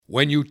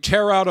When you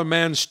tear out a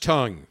man's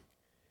tongue,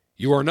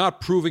 you are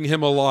not proving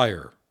him a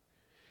liar.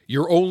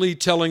 You're only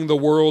telling the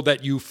world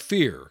that you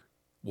fear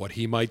what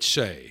he might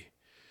say.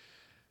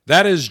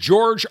 That is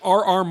George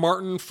R.R.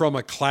 Martin from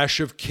A Clash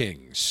of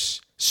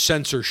Kings.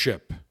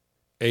 Censorship,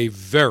 a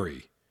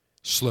very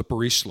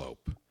slippery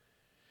slope.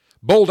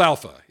 Bold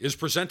Alpha is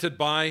presented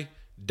by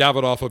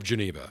Davidoff of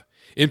Geneva,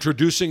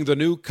 introducing the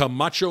new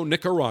Camacho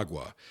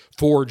Nicaragua,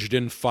 forged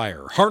in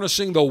fire,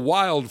 harnessing the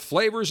wild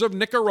flavors of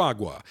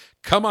Nicaragua.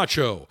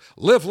 Camacho,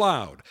 live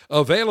loud,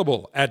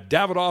 available at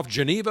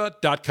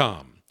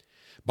davidoffgeneva.com.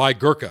 By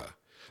Gurkha,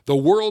 the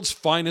world's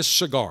finest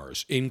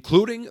cigars,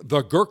 including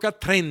the Gurkha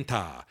 30,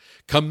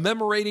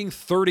 commemorating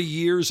 30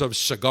 years of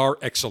cigar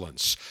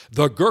excellence.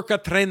 The Gurkha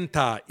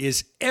 30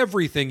 is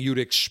everything you'd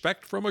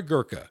expect from a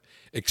Gurkha.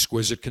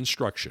 Exquisite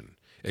construction,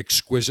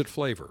 exquisite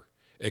flavor,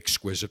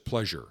 exquisite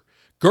pleasure.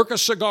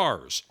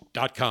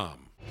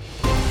 GurkhaCigars.com.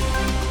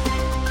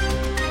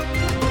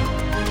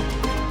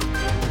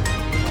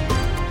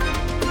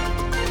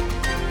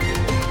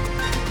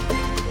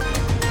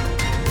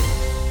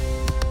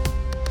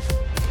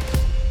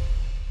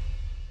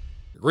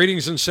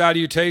 Greetings and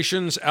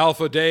salutations.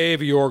 Alpha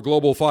Dave, your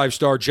global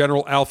five-star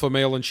general, alpha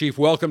male in chief.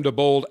 Welcome to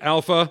Bold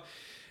Alpha,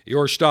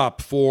 your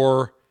stop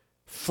for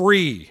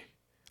free,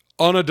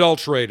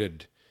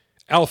 unadulterated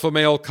alpha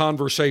male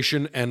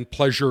conversation and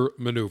pleasure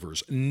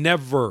maneuvers.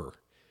 Never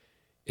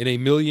in a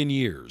million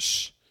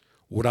years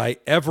would I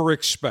ever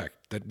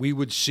expect that we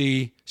would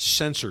see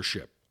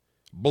censorship,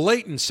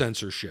 blatant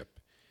censorship,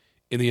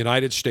 in the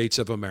United States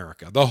of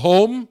America, the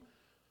home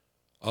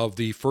of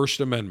the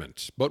First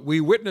Amendment. But we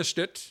witnessed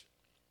it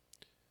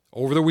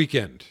over the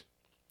weekend.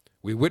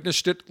 We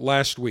witnessed it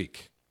last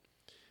week.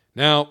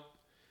 Now,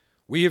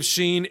 we have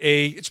seen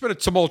it's been a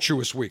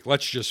tumultuous week,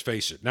 let's just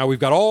face it. Now, we've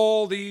got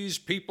all these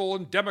people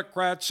and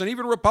Democrats and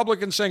even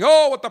Republicans saying,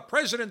 oh, what the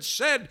president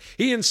said,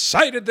 he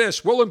incited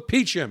this, we'll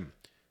impeach him.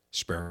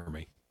 Spare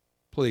me,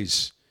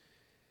 please.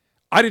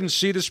 I didn't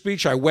see the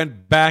speech. I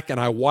went back and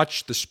I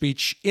watched the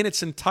speech in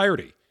its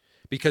entirety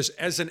because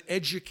as an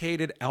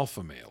educated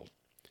alpha male,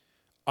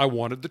 I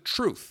wanted the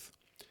truth.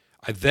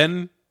 I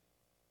then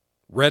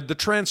read the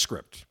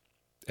transcript.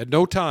 At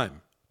no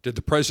time did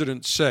the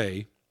president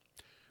say,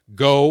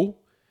 go,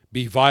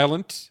 be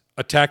violent,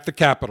 attack the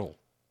Capitol.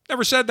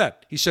 Never said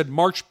that. He said,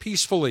 march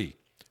peacefully,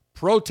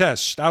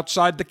 protest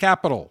outside the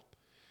Capitol.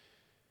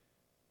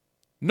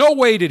 No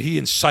way did he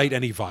incite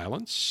any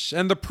violence,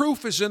 and the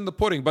proof is in the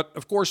pudding. But,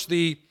 of course,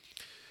 the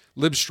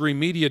Libstream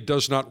media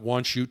does not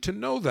want you to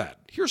know that.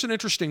 Here's an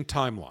interesting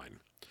timeline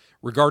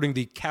regarding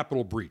the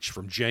Capitol breach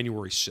from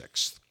January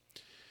 6th.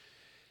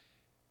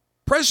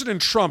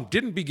 President Trump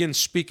didn't begin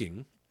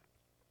speaking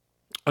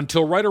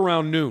until right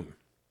around noon.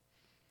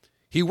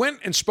 He went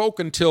and spoke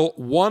until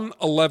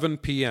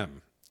 1:11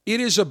 p.m. It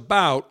is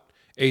about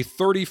a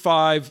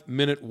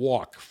 35-minute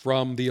walk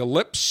from the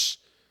Ellipse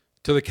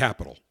to the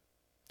Capitol.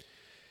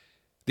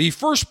 The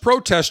first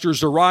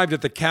protesters arrived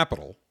at the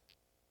Capitol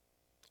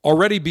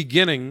already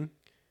beginning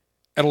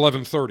at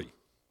 11:30.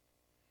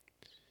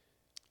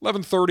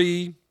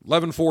 11:30,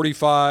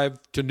 11:45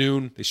 to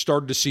noon, they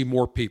started to see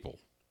more people.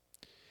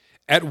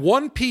 At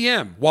 1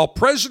 p.m., while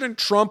President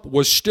Trump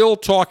was still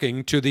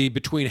talking to the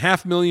between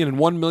 500,000 and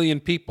 1 million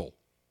people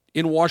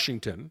in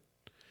Washington,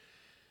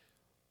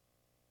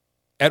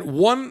 at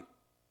 1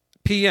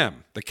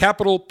 p.m., the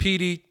Capitol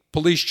PD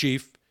police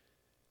chief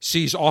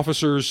sees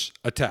officers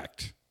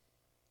attacked.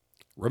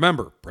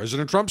 Remember,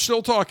 President Trump's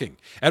still talking.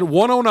 At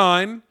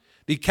 1:09,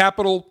 the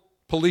Capitol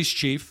police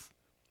chief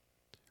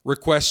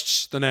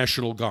requests the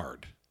National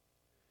Guard.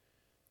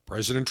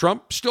 President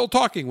Trump still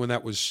talking when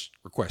that was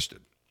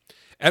requested.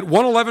 At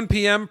 1:11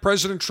 p.m.,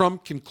 President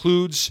Trump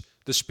concludes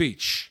the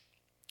speech.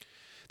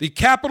 The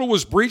Capitol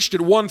was breached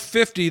at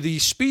 1:50. The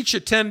speech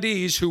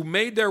attendees who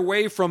made their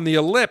way from the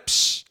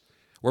Ellipse,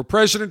 where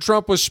President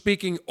Trump was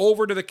speaking,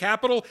 over to the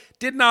Capitol,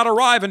 did not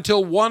arrive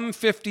until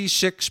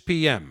 1:56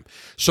 p.m.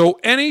 So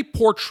any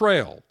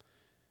portrayal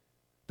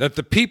that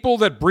the people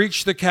that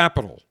breached the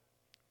Capitol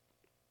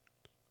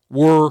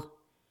were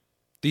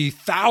the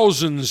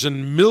thousands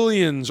and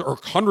millions or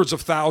hundreds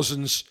of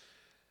thousands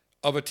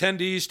of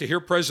attendees to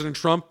hear President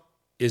Trump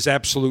is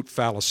absolute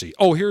fallacy.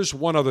 Oh, here's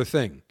one other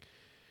thing.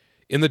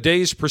 In the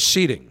days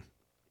preceding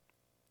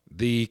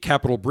the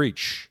Capitol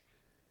breach,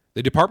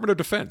 the Department of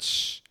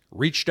Defense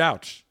reached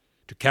out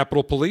to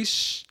Capitol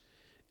Police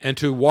and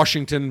to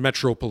Washington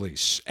Metro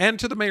Police and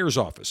to the mayor's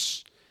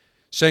office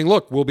saying,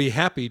 look, we'll be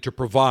happy to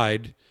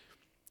provide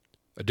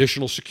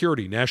additional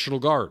security, National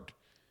Guard.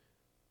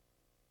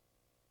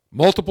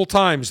 Multiple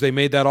times they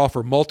made that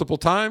offer. Multiple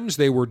times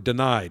they were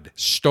denied.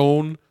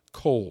 Stone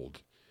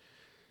cold.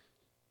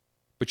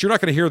 But you're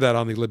not going to hear that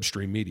on the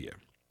Libstream media.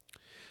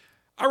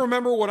 I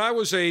remember when I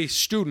was a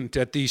student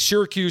at the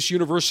Syracuse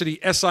University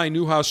S.I.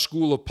 Newhouse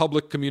School of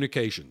Public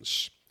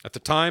Communications. At the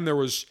time, there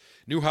was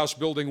Newhouse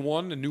Building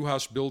 1 and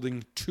Newhouse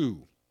Building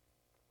 2.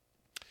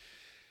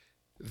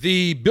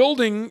 The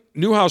building,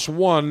 Newhouse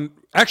 1,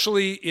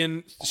 actually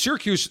in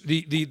Syracuse,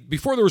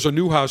 before there was a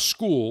Newhouse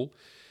School,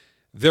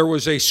 there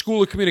was a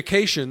School of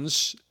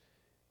Communications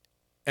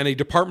and a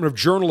Department of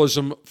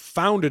Journalism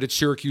founded at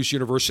Syracuse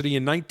University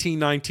in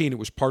 1919. It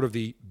was part of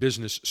the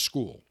business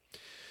school.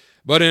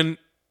 But in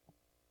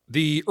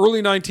the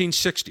early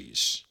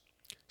 1960s,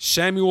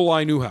 Samuel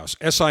I. Newhouse,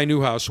 S.I.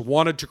 Newhouse,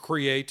 wanted to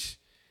create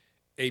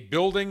a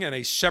building and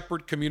a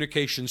separate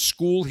communications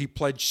school. He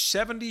pledged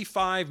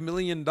 $75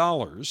 million.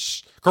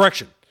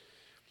 Correction.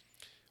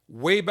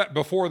 Way back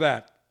before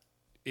that,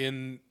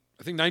 in,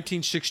 I think,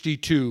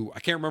 1962, I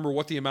can't remember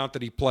what the amount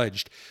that he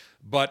pledged,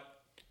 but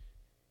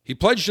he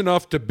pledged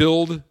enough to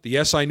build the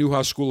S.I.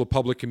 Newhouse School of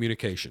Public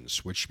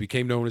Communications, which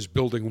became known as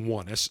Building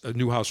 1,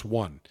 Newhouse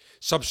 1.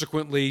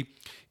 Subsequently,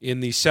 in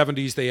the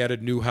 70s, they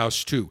added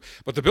Newhouse 2.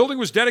 But the building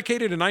was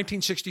dedicated in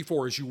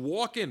 1964. As you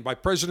walk in, by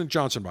President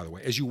Johnson, by the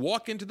way, as you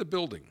walk into the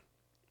building,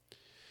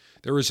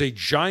 there is a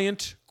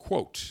giant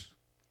quote.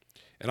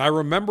 And I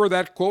remember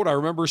that quote. I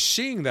remember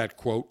seeing that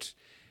quote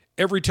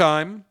every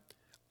time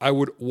I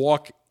would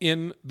walk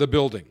in the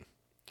building.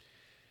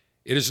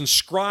 It is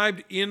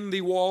inscribed in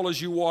the wall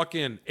as you walk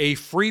in. A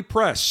free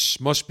press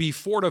must be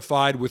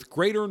fortified with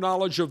greater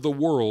knowledge of the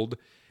world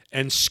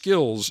and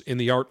skills in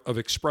the art of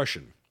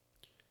expression.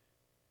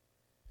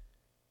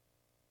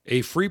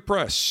 A free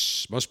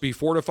press must be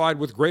fortified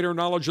with greater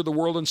knowledge of the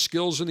world and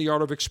skills in the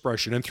art of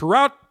expression. And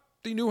throughout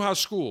the Newhouse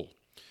School,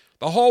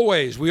 the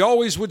hallways, we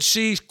always would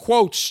see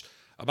quotes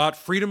about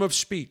freedom of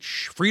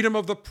speech, freedom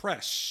of the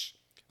press,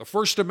 the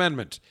First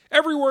Amendment,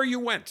 everywhere you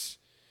went,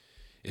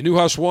 in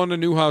Newhouse 1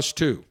 and Newhouse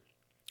 2.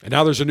 And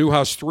now there's a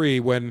Newhouse 3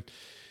 when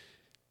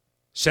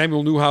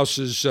Samuel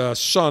Newhouse's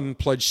son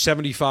pledged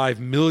 $75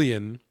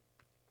 million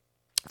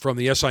from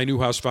the S.I.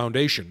 Newhouse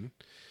Foundation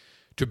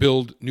to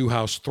build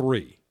Newhouse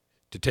 3,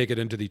 to take it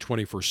into the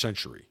 21st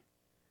century.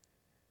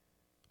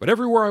 But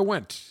everywhere I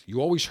went, you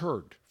always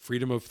heard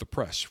freedom of the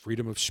press,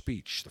 freedom of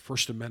speech, the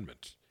First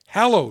Amendment,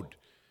 hallowed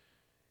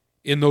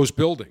in those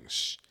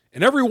buildings.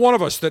 And every one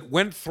of us that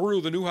went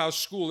through the Newhouse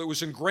School, it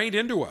was ingrained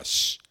into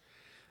us,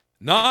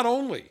 not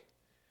only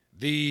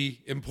the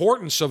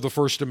importance of the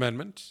First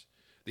Amendment,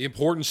 the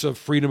importance of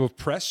freedom of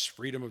press,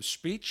 freedom of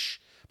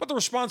speech, but the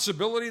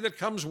responsibility that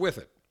comes with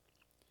it.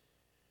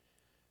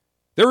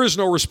 There is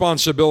no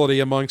responsibility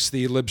amongst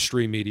the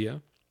libstream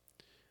media.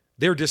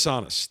 They're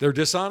dishonest. They're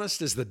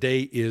dishonest as the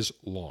day is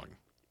long.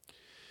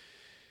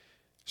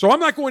 So I'm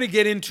not going to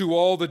get into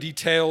all the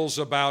details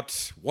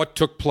about what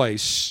took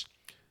place,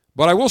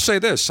 but I will say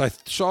this. I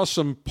saw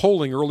some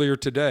polling earlier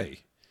today,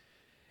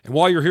 and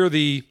while you're here,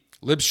 the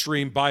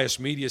libstream biased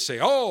media say,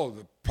 oh,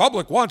 the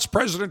public wants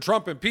President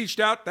Trump impeached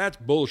out. That's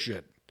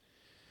bullshit.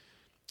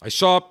 I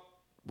saw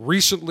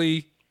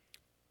recently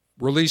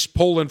released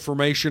poll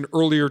information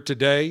earlier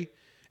today.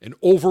 An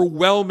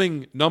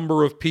overwhelming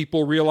number of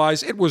people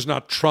realize it was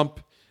not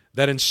Trump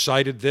that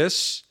incited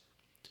this.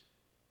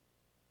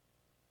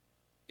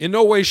 In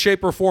no way,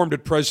 shape, or form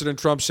did President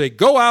Trump say,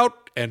 go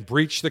out and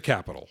breach the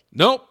Capitol.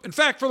 Nope. In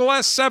fact, for the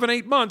last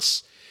 7-8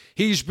 months,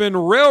 he's been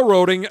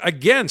railroading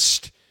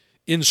against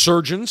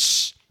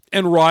insurgents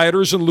and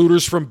rioters and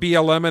looters from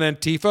BLM and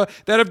Antifa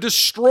that have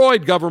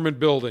destroyed government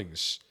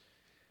buildings,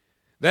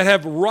 that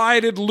have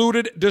rioted,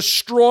 looted,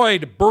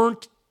 destroyed,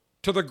 burnt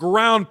to the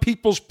ground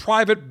people's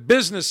private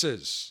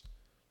businesses.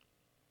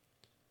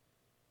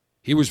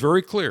 He was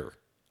very clear.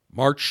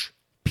 March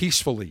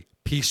peacefully,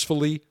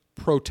 peacefully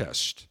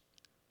protest.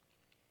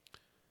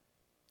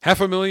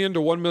 500,000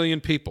 to 1 million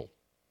people.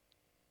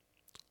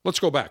 Let's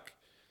go back.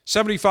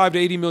 75 to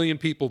 80 million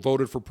people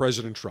voted for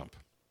President Trump.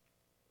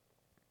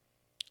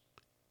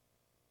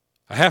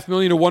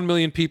 500,000 to 1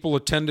 million people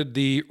attended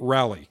the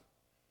rally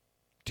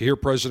to hear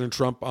President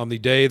Trump on the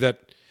day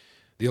that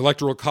the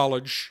Electoral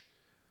College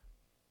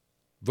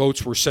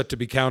votes were set to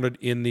be counted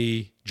in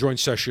the joint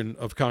session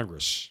of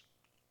Congress.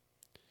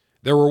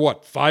 There were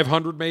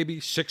 500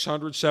 maybe,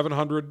 600,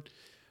 700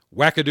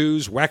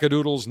 wackadoos,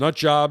 wackadoodles, nut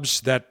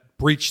jobs that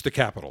breached the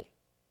Capitol.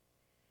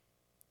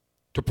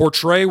 To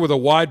portray with a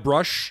wide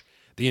brush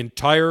the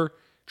entire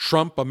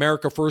Trump,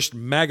 America First,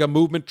 MAGA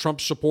movement,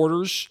 Trump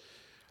supporters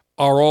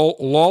are all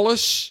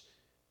lawless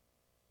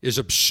is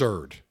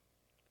absurd.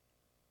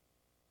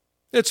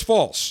 It's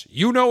false.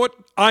 You know it.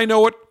 I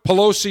know it.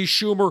 Pelosi,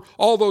 Schumer,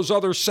 all those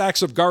other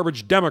sacks of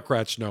garbage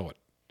Democrats know it.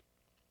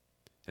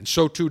 And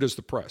so too does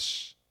the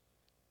press.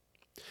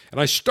 And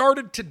I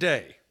started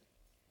today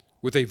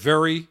with a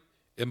very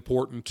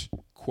important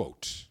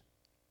quote.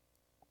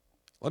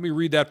 Let me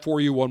read that for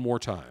you one more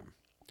time.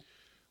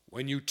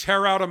 When you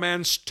tear out a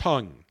man's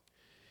tongue,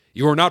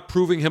 you are not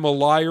proving him a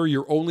liar.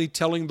 You're only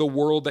telling the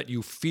world that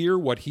you fear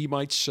what he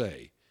might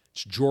say.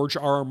 It's George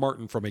R.R.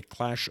 Martin from A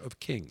Clash of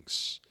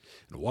Kings.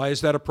 And why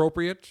is that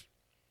appropriate?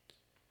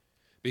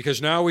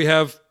 Because now we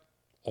have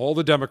all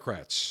the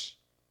Democrats,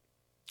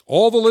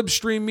 all the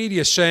libstream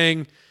media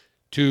saying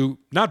to,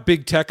 not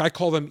big tech, I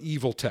call them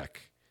evil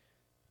tech,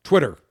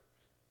 Twitter,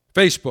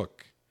 Facebook,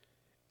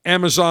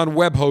 Amazon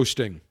web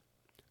hosting,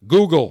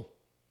 Google,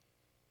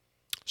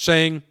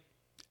 saying,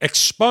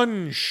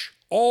 expunge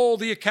all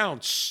the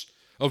accounts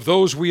of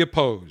those we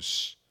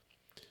oppose.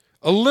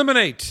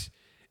 Eliminate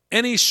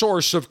any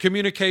source of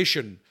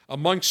communication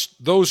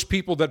amongst those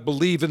people that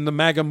believe in the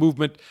MAGA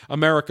movement,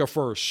 America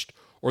First,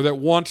 or that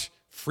want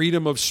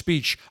freedom of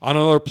speech on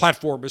another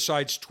platform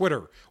besides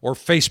Twitter or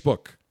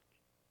Facebook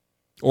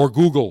or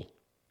Google.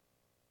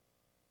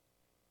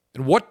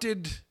 And what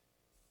did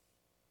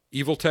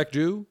Evil Tech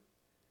do?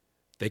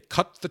 They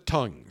cut the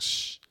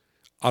tongues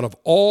out of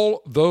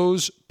all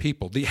those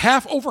people,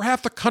 over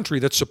half the country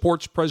that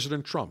supports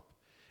President Trump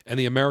and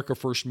the America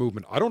First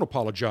movement. I don't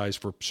apologize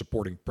for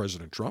supporting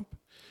President Trump.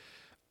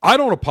 I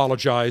don't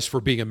apologize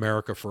for being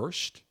America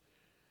First,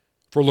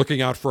 for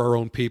looking out for our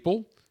own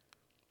people.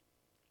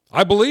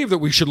 I believe that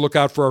we should look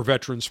out for our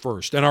veterans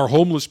first and our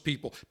homeless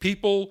people,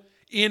 people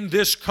in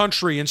this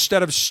country,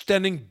 instead of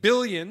sending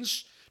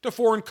billions to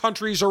foreign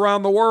countries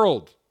around the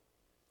world.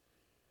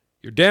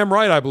 You're damn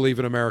right I believe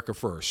in America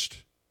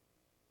First.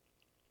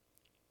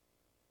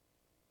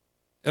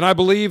 And I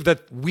believe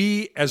that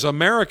we as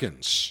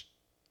Americans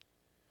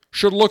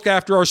should look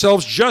after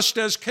ourselves just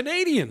as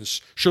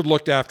Canadians should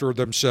look after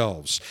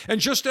themselves, and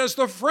just as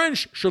the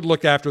French should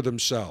look after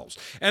themselves.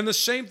 And the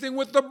same thing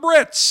with the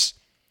Brits.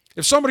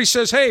 If somebody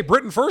says, hey,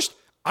 Britain first,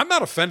 I'm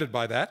not offended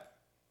by that.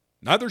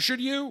 Neither should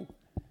you.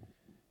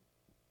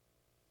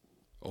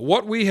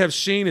 What we have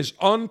seen is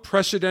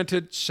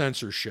unprecedented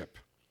censorship.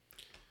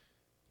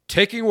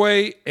 Taking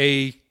away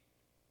a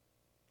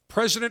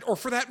president, or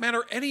for that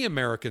matter, any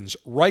American's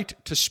right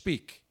to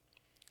speak.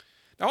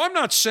 Now, I'm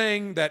not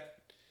saying that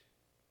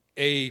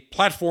a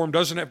platform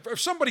doesn't have, if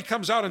somebody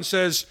comes out and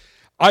says,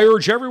 I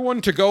urge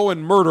everyone to go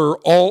and murder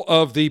all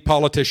of the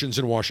politicians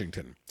in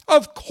Washington.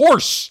 Of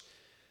course,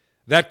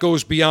 that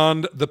goes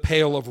beyond the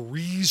pale of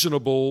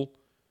reasonable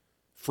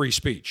free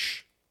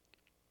speech.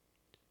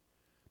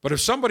 But if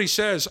somebody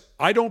says,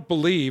 I don't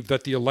believe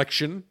that the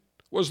election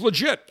was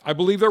legit, I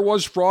believe there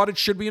was fraud, it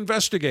should be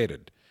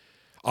investigated.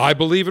 I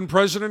believe in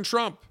President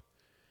Trump.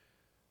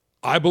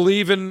 I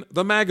believe in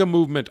the MAGA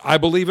movement. I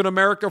believe in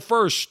America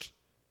First.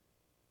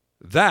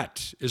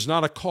 That is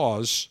not a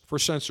cause for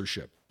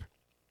censorship.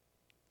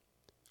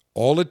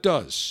 All it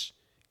does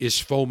is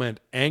foment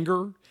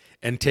anger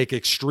and take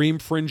extreme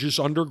fringes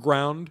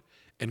underground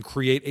and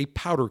create a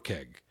powder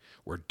keg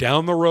where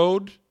down the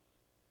road,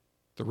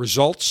 the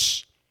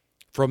results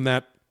from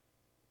that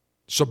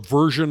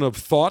subversion of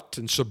thought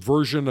and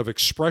subversion of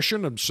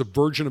expression and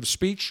subversion of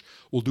speech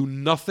will do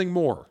nothing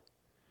more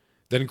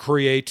than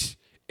create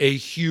a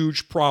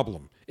huge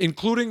problem,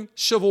 including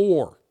civil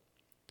war.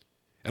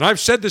 And I've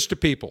said this to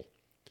people.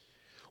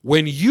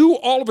 When you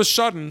all of a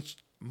sudden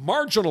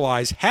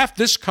marginalize half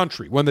this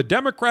country, when the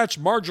Democrats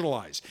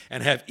marginalize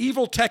and have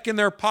evil tech in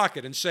their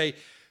pocket and say,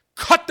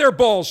 cut their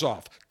balls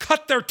off,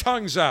 cut their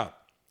tongues out,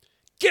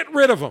 get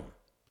rid of them,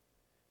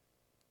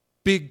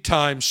 big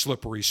time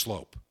slippery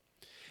slope.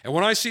 And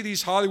when I see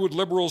these Hollywood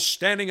liberals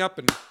standing up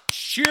and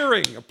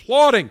cheering,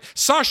 applauding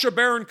Sacha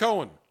Baron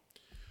Cohen,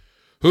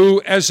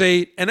 who as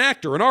an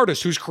actor, an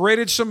artist who's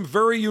created some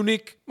very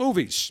unique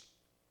movies,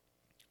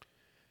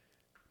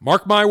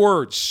 mark my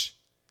words,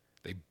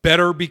 they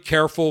better be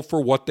careful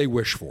for what they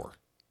wish for.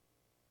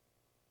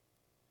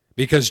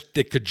 Because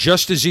it could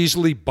just as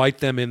easily bite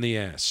them in the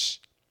ass.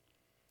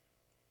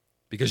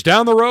 Because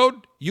down the road,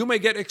 you may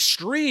get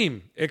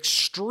extreme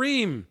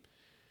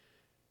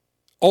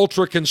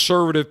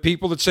ultra-conservative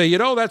people that say, you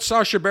know, that's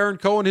Sacha Baron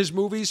Cohen, his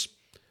movies,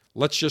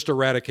 let's just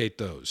eradicate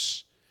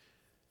those.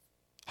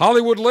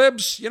 Hollywood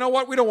libs, you know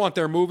what? We don't want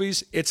their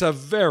movies. It's a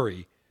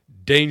very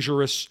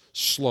dangerous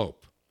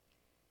slope.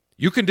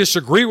 You can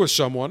disagree with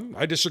someone.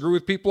 I disagree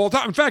with people all the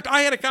time. In fact,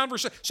 I had a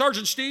conversation.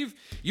 Sergeant Steve,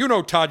 you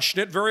know Todd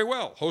Schnitt very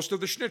well, host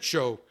of The Schnitt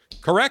Show,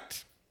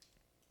 correct?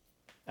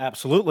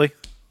 Absolutely.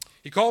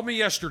 He called me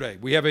yesterday.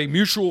 We have a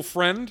mutual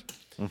friend.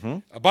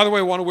 By the way,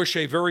 I want to wish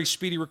a very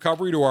speedy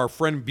recovery to our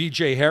friend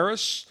B.J.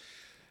 Harris,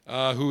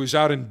 who is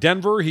out in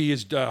Denver. He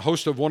is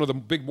host of one of the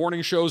big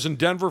morning shows in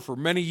Denver for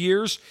many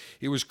years.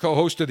 He was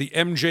co-host of the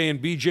MJ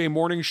and BJ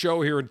morning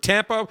show here in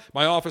Tampa.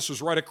 My office was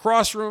right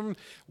across from him.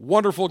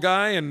 Wonderful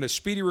guy, and a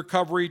speedy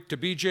recovery to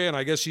BJ, and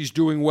I guess he's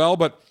doing well.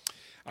 But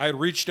I had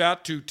reached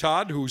out to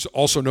Todd, who's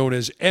also known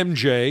as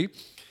MJ,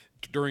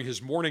 during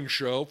his morning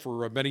show.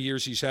 For many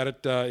years he's had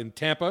it in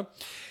Tampa.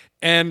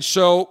 And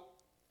so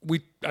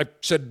I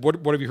said,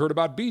 what have you heard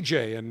about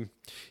BJ? And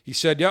he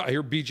said, yeah, I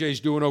hear BJ's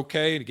doing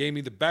okay, and he gave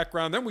me the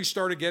background. Then we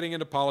started getting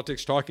into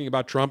politics, talking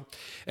about Trump.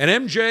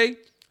 And MJ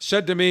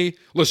said to me,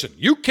 listen,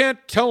 you can't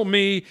tell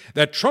me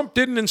that Trump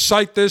didn't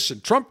incite this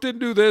and Trump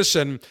didn't do this.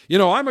 And, you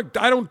know,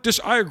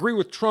 I agree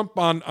with Trump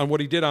on what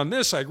he did on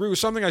this. I agree with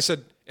something. I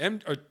said, I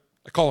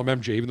call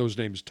him MJ, even though his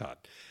name is Todd.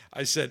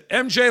 I said,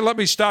 MJ, let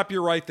me stop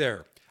you right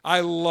there.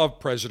 I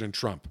love President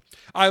Trump.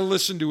 I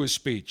listened to his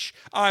speech.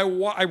 I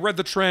read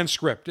the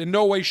transcript. In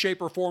no way,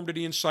 shape, or form did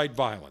he incite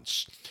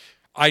violence.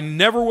 I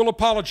never will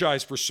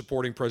apologize for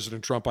supporting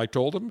President Trump, I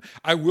told him.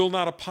 I will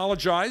not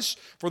apologize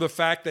for the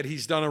fact that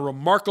he's done a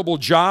remarkable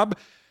job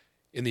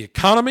in the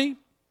economy,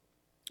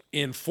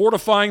 in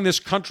fortifying this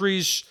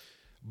country's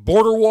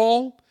border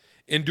wall,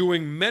 in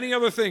doing many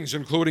other things,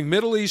 including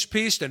Middle East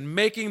peace and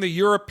making the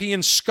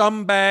European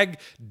scumbag,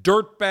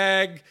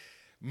 dirtbag,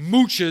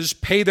 mooches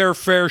pay their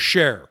fair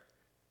share.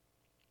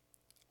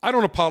 I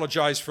don't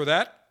apologize for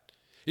that.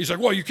 He's like,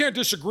 well, you can't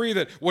disagree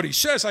that what he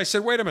says. I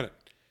said, wait a minute.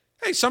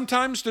 Hey,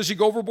 sometimes does he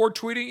go overboard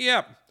tweeting?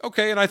 Yeah.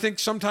 Okay, and I think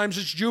sometimes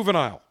it's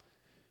juvenile.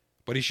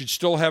 But he should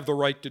still have the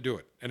right to do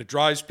it. And it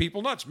drives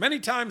people nuts. Many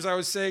times I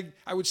would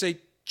say,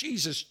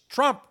 Jesus,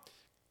 Trump,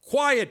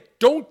 quiet,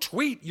 don't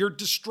tweet. You're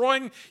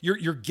destroying,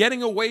 you're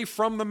getting away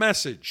from the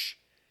message.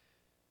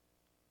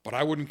 But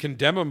I wouldn't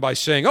condemn him by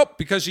saying, oh,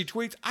 because he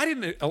tweets. I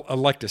didn't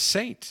elect a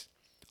saint.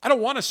 I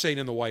don't want a saint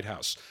in the White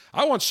House.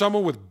 I want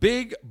someone with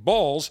big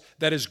balls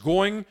that is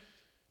going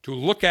to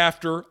look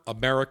after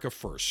America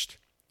first.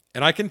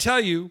 And I can tell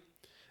you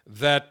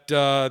that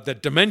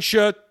that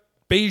dementia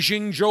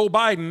Beijing Joe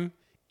Biden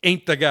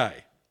ain't the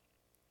guy.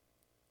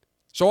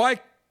 So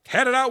I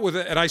had it out with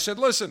it, and I said,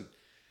 listen,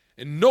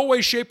 in no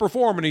way, shape, or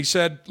form. And he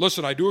said,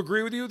 listen, I do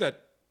agree with you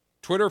that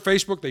Twitter,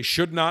 Facebook, they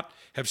should not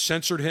have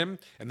censored him,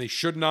 and they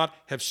should not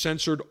have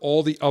censored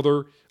all the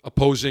other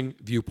opposing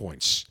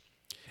viewpoints.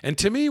 And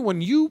to me,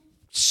 when you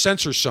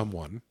censor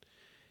someone,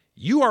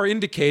 you are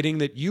indicating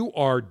that you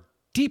are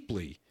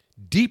deeply,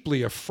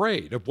 deeply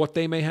afraid of what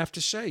they may have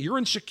to say. You're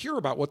insecure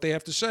about what they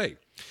have to say.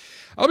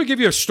 Let me give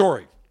you a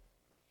story.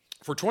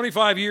 For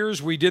 25 years,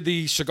 we did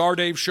the Cigar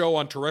Dave show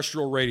on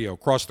terrestrial radio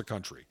across the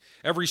country,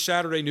 every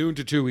Saturday, noon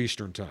to 2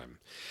 Eastern time.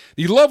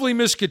 The lovely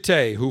Miss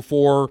Kittay, who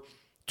for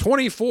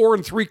 24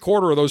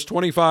 3/4 of those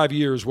 25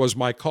 years was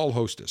my call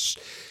hostess.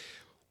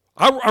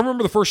 I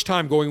remember the first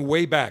time going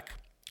way back.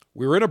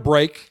 We were in a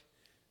break.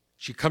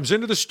 She comes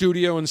into the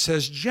studio and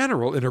says,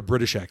 General, in her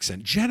British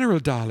accent, General,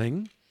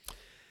 darling,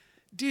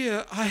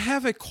 dear, I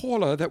have a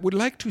caller that would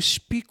like to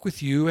speak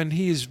with you, and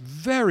he is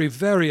very,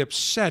 very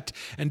upset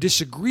and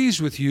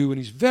disagrees with you, and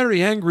he's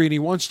very angry, and he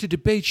wants to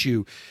debate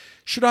you.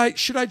 Should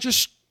I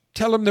just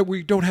tell him that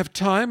we don't have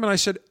time? And I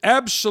said,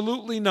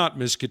 absolutely not,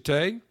 Ms.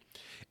 Kittay.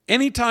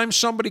 Anytime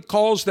somebody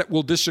calls that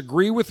will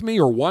disagree with me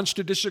or wants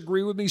to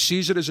disagree with me,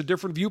 sees it as a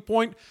different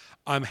viewpoint,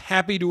 I'm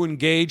happy to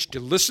engage,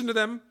 to listen to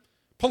them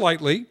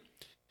politely,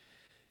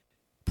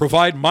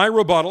 provide my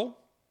rebuttal,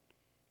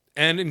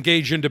 and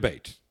engage in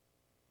debate.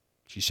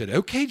 She said,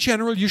 okay,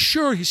 General, you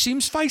sure? He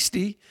seems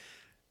feisty.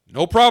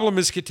 No problem,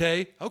 Ms.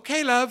 Kittay.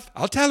 Okay, love,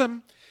 I'll tell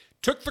him.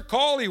 Took the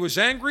call. He was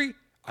angry.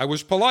 I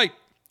was polite.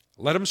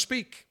 Let him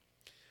speak.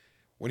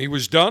 When he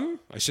was done,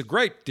 I said,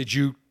 great.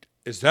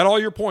 Is that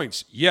all your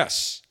points?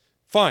 Yes.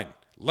 Fine.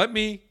 Let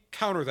me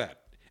counter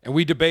that. And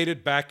we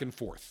debated back and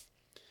forth.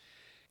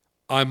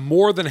 I'm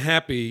more than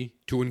happy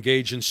to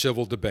engage in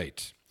civil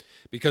debate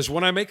because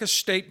when I make a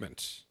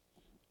statement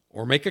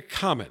or make a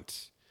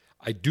comment,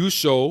 I do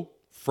so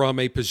from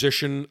a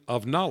position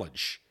of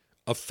knowledge,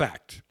 of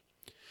fact.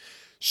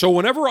 So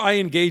whenever I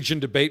engage in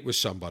debate with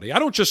somebody, I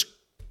don't just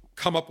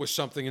come up with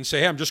something and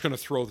say, hey, I'm just going to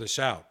throw this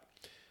out.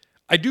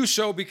 I do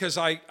so because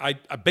I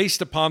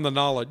based upon the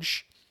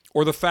knowledge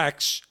or the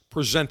facts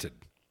presented.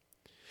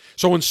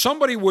 So when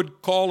somebody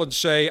would call and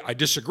say, I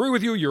disagree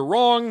with you, you're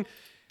wrong,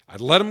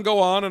 I'd let them go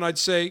on and I'd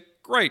say,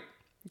 great,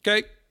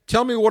 okay,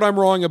 tell me what I'm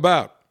wrong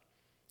about.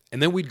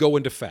 And then we'd go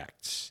into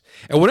facts.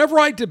 And whenever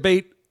I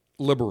debate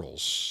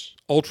liberals,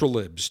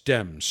 ultra-libs,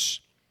 Dems,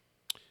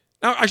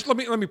 now let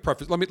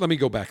me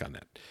go back on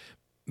that.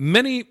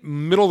 Many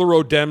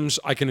middle-of-the-road Dems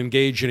I can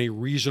engage in a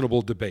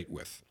reasonable debate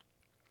with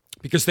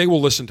because they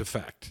will listen to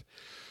fact.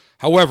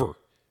 However,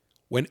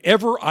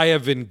 whenever I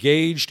have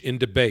engaged in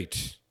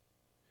debate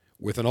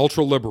with an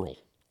ultra-liberal,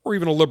 or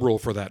even a liberal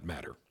for that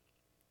matter,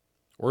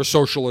 or a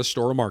socialist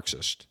or a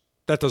Marxist,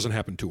 that doesn't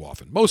happen too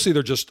often. Mostly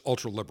they're just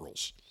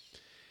ultra-liberals.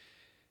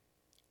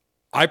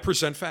 I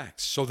present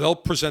facts. So they'll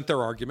present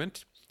their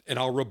argument, and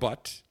I'll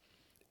rebut,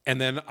 and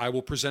then I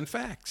will present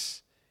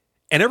facts.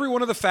 And every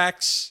one of the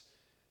facts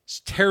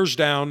tears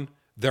down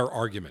their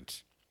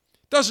argument.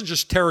 It doesn't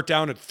just tear it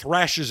down, it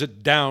thrashes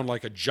it down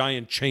like a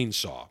giant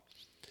chainsaw.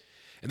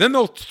 And then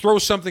they'll throw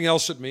something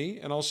else at me,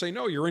 and I'll say,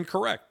 no, you're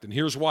incorrect, and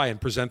here's why, and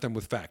present them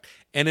with fact.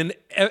 And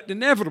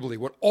inevitably,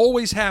 what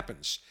always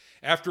happens,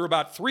 after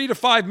about 3 to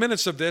 5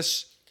 minutes of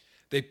this,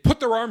 they put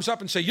their arms up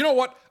and say, you know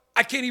what,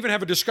 I can't even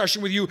have a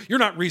discussion with you, you're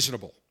not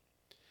reasonable.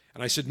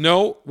 And I said,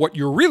 no, what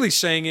you're really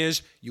saying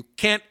is you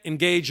can't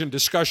engage in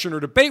discussion or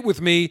debate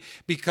with me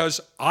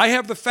because I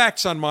have the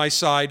facts on my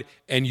side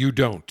and you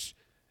don't.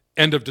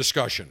 End of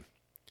discussion.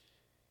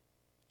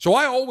 So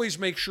I always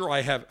make sure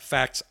I have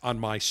facts on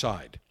my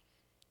side.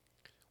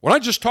 When I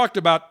just talked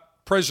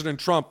about President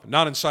Trump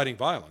not inciting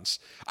violence,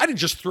 I didn't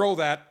just throw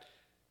that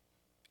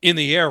in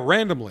the air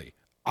randomly.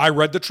 I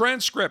read the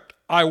transcript.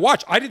 I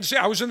watched. I didn't say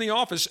I was in the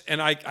office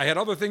and I had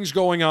other things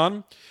going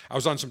on. I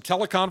was on some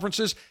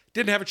teleconferences,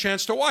 didn't have a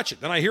chance to watch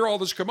it. Then I hear all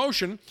this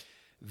commotion.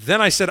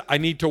 Then I said, I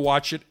need to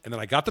watch it. And then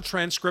I got the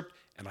transcript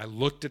and I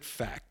looked at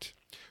fact.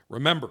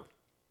 Remember,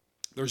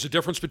 there's a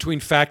difference between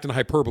fact and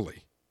hyperbole.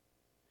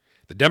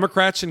 The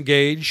Democrats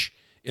engage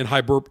in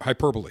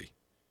hyperbole.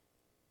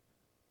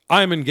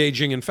 I'm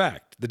engaging in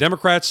fact. The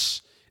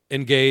Democrats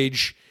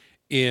engage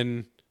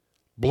in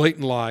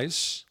blatant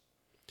lies,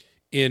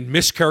 in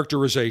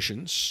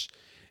mischaracterizations,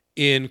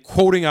 in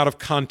quoting out of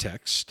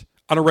context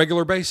on a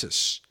regular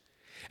basis.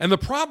 And the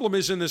problem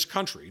is in this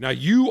country, now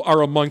you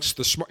are amongst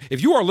the smart,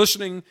 if you are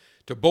listening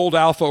to Bold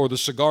Alpha or the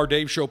Cigar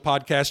Dave Show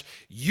podcast,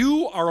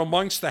 you are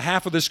amongst the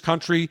half of this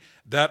country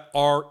that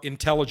are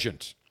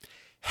intelligent.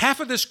 Half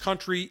of this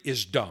country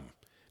is dumb.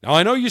 Now,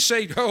 I know you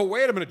say, oh,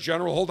 wait a minute,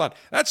 General, hold on.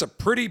 That's a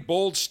pretty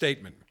bold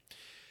statement.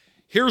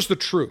 Here's the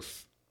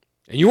truth.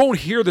 And you won't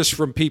hear this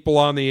from people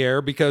on the air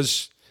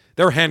because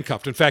they're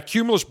handcuffed. In fact,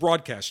 Cumulus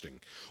Broadcasting,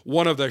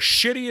 one of the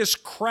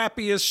shittiest,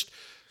 crappiest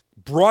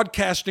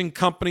broadcasting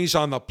companies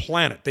on the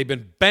planet. They've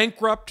been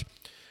bankrupt.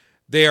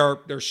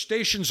 Their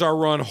stations are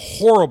run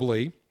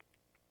horribly.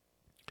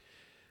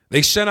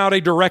 They sent out a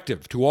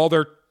directive to all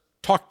their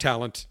talk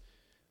talent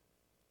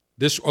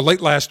late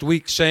last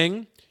week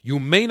saying, you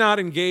may not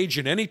engage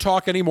in any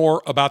talk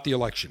anymore about the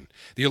election.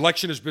 The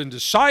election has been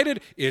decided.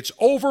 It's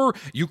over.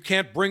 You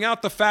can't bring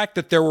out the fact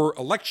that there were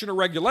election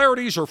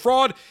irregularities or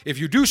fraud. If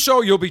you do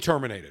so, you'll be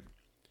terminated.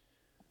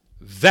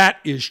 That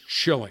is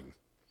chilling.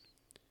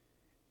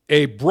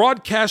 A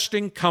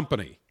broadcasting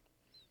company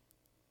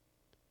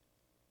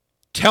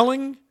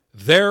telling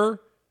their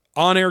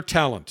on-air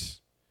talent,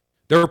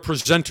 their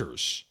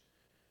presenters,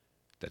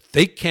 that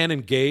they can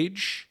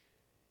engage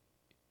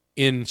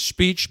in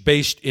speech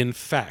based in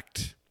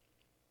fact.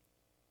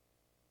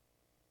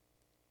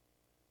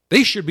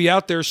 They should be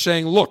out there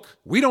saying, look,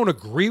 we don't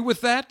agree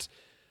with that,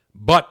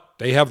 but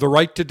they have the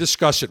right to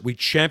discuss it. We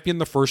champion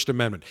the First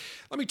Amendment.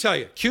 Let me tell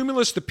you,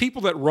 Cumulus, the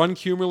people that run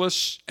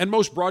Cumulus and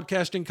most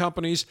broadcasting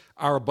companies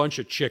are a bunch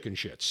of chicken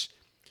shits.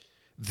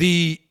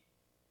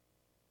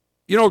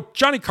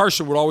 Johnny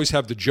Carson would always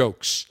have the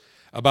jokes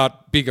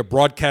about being a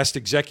broadcast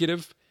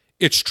executive.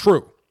 It's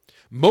true.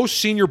 Most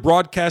senior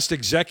broadcast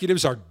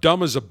executives are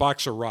dumb as a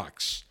box of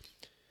rocks.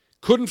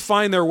 Couldn't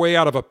find their way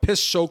out of a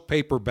piss-soaked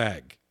paper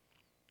bag.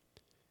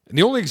 And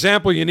the only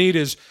example you need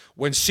is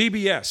when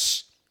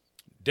CBS,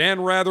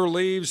 Dan Rather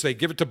leaves, they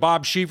give it to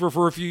Bob Schieffer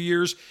for a few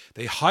years,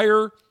 they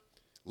hire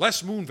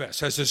Les Moonves,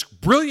 has this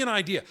brilliant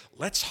idea.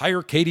 Let's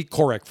hire Katie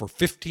Couric for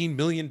 $15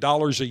 million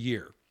a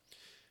year.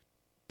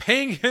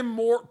 Paying her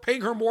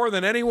more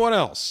than anyone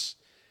else.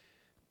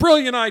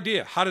 Brilliant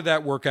idea. How did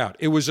that work out?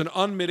 It was an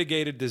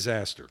unmitigated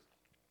disaster.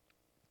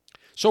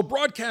 So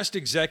broadcast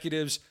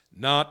executives,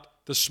 not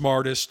the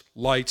smartest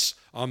lights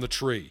on the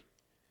tree.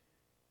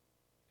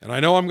 And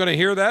I know I'm going to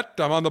hear that.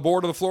 I'm on the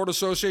board of the Florida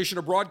Association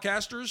of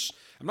Broadcasters.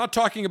 I'm not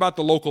talking about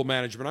the local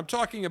management. I'm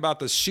talking about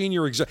the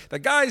senior the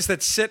guys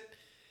that sit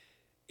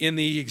in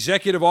the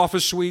executive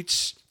office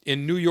suites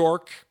in New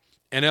York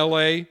and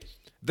LA.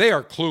 They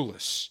are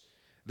clueless.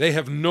 They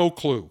have no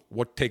clue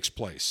what takes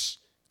place.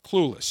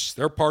 Clueless.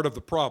 They're part of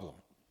the problem.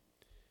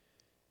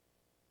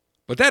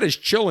 But that is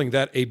chilling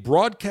that a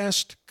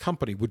broadcast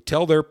company would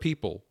tell their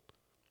people,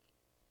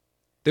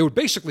 they would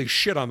basically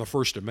shit on the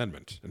First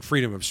Amendment and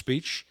freedom of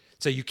speech,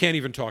 say you can't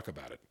even talk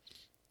about it.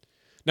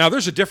 Now,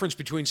 there's a difference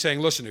between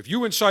saying, listen, if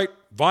you incite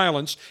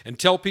violence and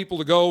tell people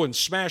to go and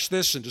smash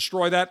this and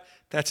destroy that,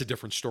 that's a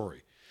different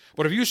story.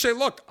 But if you say,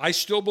 look, I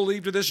still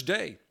believe to this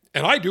day,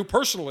 and I do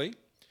personally,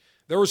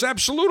 there was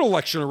absolute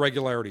election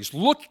irregularities.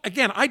 Look,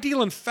 again, I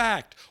deal in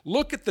fact.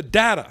 Look at the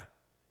data.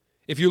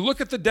 If you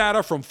look at the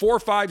data from 4 or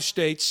 5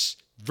 states,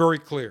 very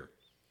clear.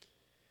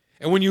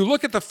 And when you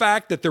look at the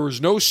fact that there was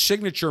no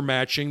signature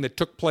matching that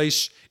took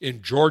place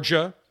in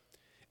Georgia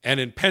and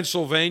in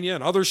Pennsylvania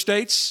and other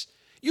states,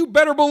 you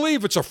better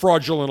believe it's a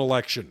fraudulent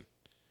election.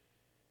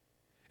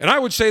 And I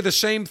would say the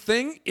same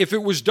thing if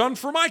it was done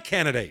for my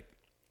candidate.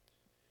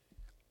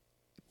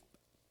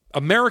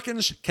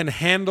 Americans can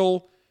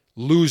handle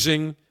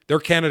losing, their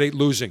candidate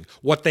losing.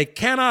 What they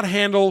cannot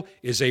handle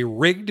is a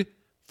rigged,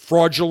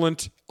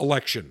 fraudulent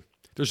election.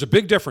 There's a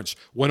big difference.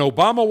 When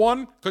Obama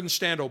won, couldn't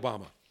stand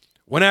Obama.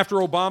 Went after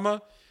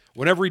Obama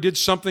whenever he did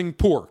something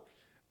poor.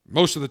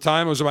 Most of the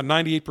time, it was about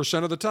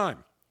 98% of the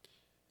time.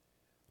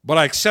 But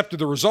I accepted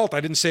the result.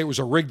 I didn't say it was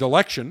a rigged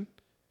election.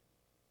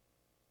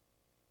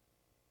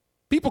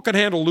 People can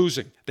handle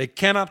losing. They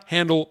cannot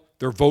handle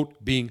their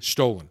vote being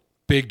stolen.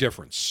 Big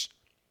difference.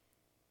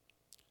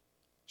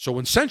 So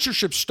when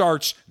censorship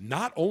starts,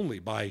 not only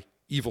by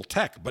evil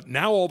tech, but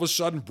now all of a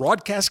sudden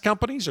broadcast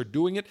companies are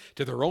doing it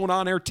to their own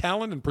on-air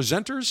talent and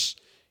presenters,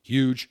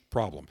 huge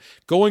problem.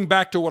 Going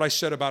back to what I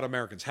said about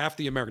Americans, half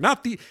the Americans,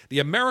 not the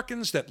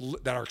Americans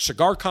that are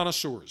cigar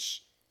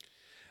connoisseurs,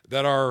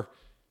 that are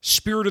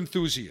spirit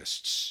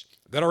enthusiasts,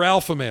 that are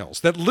alpha males,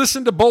 that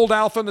listen to Bold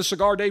Alpha and the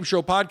Cigar Dave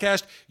Show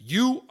podcast,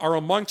 you are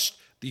amongst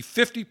the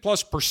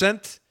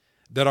 50+%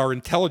 that are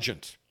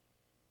intelligent,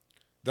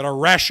 that are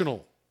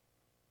rational,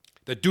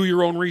 that do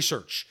your own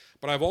research.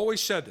 But I've always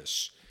said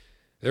this.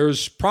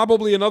 There's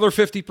probably another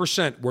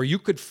 50% where you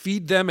could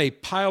feed them a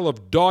pile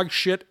of dog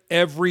shit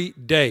every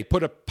day.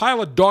 Put a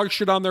pile of dog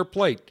shit on their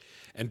plate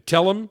and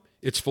tell them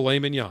it's filet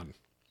mignon.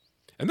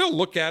 And they'll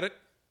look at it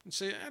and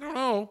say, I don't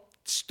know,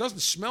 it doesn't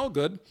smell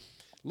good.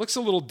 Looks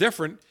a little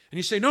different. And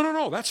you say,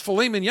 no, that's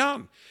filet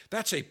mignon.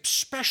 That's a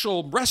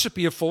special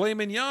recipe of filet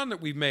mignon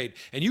that we've made.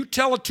 And you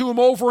tell it to them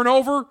over and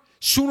over,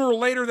 sooner or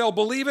later they'll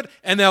believe it,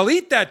 and they'll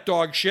eat that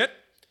dog shit,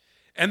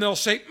 and they'll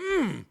say,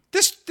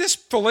 this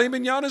filet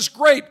mignon is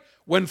great,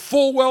 when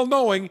full well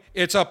knowing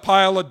it's a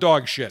pile of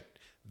dog shit.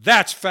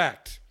 That's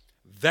fact.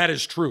 That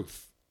is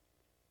truth.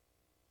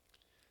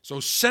 So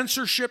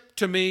censorship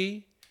to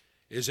me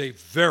is a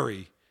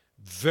very,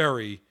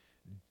 very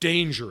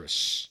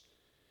dangerous,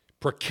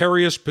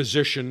 precarious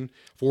position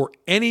for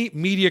any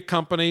media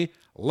company,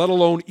 let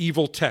alone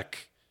evil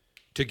tech,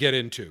 to get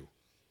into.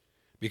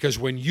 Because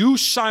when you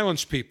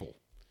silence people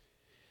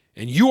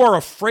and you are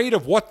afraid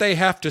of what they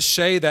have to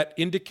say, that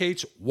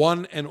indicates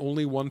one and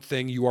only one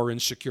thing: you are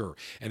insecure.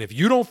 And if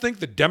you don't think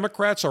the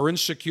Democrats are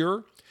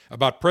insecure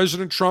about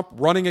President Trump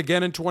running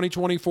again in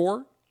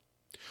 2024,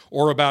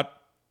 or about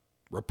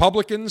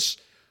Republicans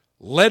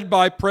led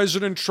by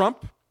President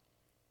Trump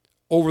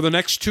over the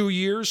next 2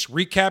 years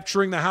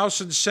recapturing the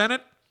House and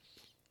Senate,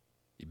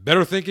 you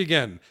better think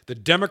again. The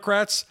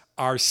Democrats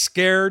are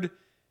scared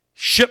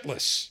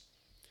shitless.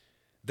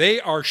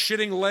 They are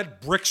shitting lead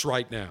bricks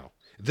right now.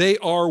 They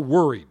are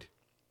worried.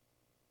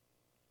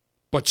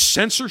 But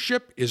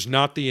censorship is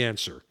not the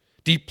answer.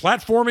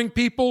 Deplatforming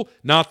people,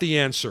 not the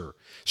answer.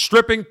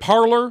 Stripping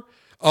Parler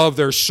of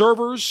their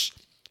servers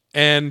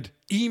and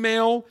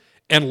email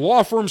and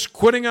law firms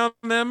quitting on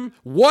them.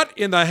 What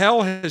in the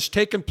hell has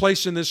taken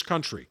place in this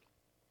country?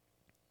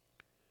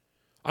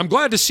 I'm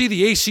glad to see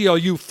the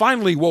ACLU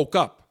finally woke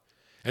up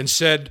and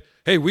said,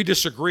 hey, we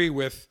disagree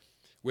with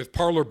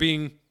Parler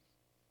being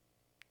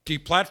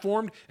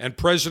deplatformed, and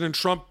President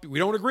Trump, we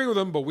don't agree with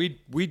him, but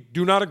we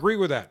do not agree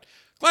with that.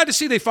 Glad to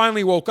see they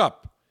finally woke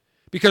up,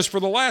 because for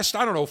the last,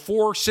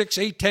 4, 6,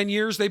 8, 10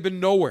 years, they've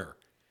been nowhere.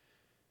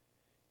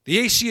 The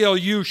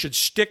ACLU should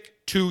stick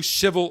to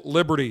civil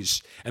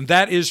liberties, and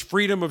that is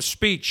freedom of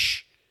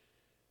speech,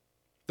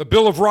 the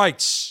Bill of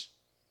Rights.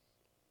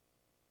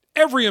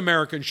 Every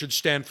American should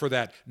stand for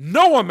that.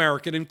 No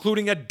American,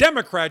 including a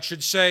Democrat,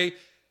 should say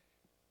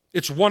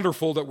it's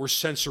wonderful that we're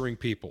censoring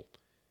people.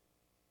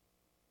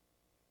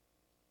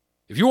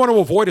 If you want to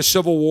avoid a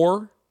civil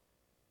war,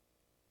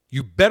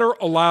 you better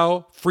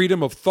allow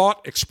freedom of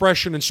thought,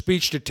 expression, and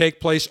speech to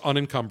take place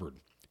unencumbered.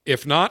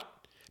 If not,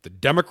 the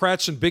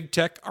Democrats and big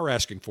tech are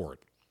asking for it.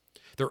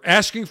 They're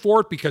asking for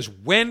it because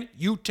when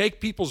you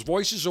take people's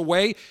voices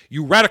away,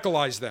 you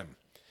radicalize them.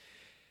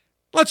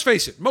 Let's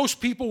face it, most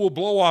people will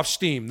blow off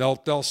steam.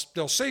 They'll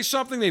say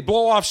something, they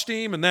blow off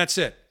steam, and that's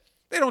it.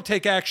 They don't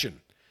take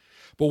action.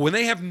 But when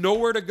they have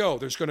nowhere to go,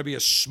 there's going to be a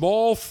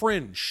small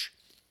fringe,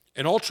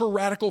 an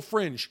ultra-radical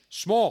fringe,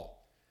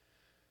 small.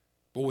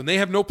 But when they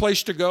have no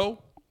place to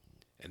go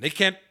and they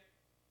can't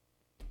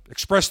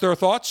express their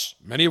thoughts,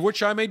 many of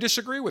which I may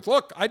disagree with.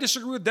 Look, I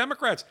disagree with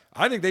Democrats.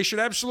 I think they should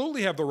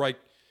absolutely have the right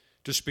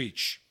to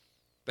speech.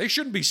 They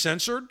shouldn't be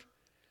censored.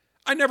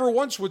 I never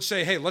once would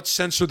say, hey, let's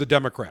censor the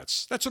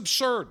Democrats. That's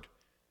absurd.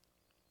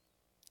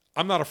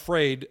 I'm not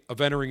afraid of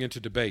entering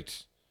into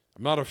debate.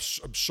 I'm not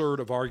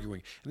absurd of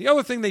arguing. And the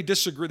other thing they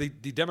disagree,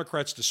 the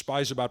Democrats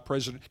despise about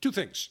President, two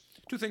things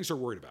they're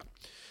worried about.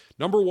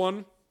 Number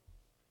one,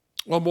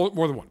 well,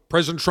 more than one,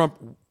 President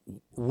Trump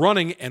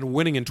running and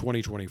winning in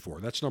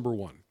 2024. That's number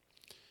one.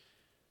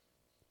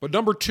 But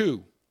number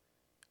two,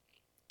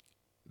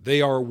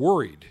 they are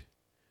worried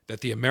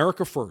that the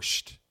America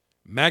First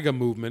MAGA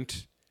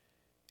movement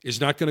is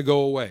not going to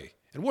go away.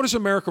 And what is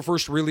America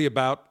First really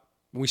about?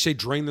 When we say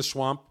drain the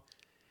swamp,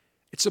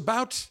 it's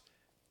about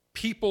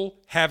people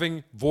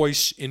having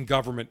voice in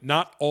government,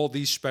 not all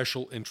these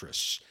special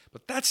interests.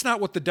 But that's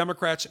not what the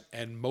Democrats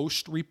and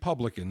most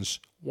Republicans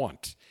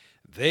want.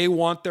 They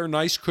want their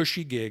nice,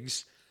 cushy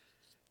gigs.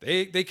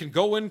 They can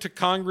go into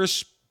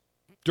Congress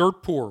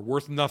dirt poor,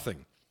 worth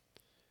nothing.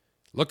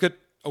 Look at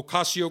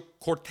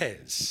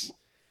Ocasio-Cortez.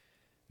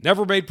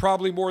 Never made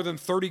probably more than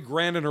 30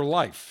 grand in her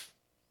life.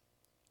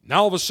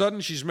 Now all of a sudden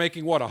she's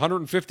making,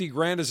 150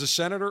 grand as a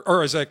senator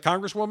or as a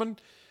congresswoman?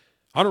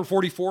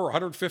 144 or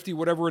 150,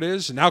 whatever it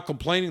is, and now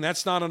complaining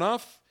that's not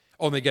enough?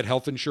 Oh, and they get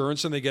health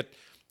insurance and they get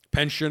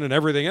pension and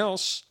everything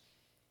else.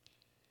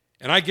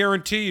 And I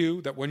guarantee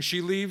you that when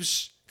she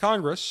leaves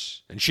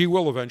Congress, and she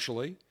will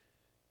eventually,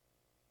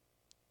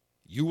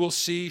 you will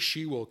see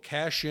she will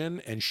cash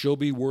in and she'll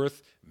be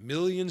worth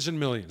millions and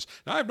millions.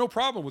 Now, I have no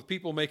problem with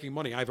people making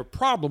money. I have a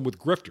problem with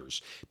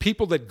grifters,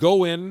 people that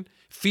go in,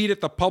 feed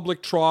at the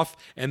public trough,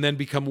 and then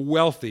become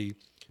wealthy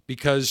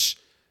because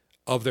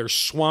of their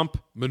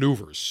swamp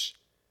maneuvers.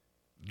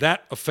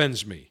 That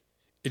offends me.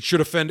 It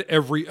should offend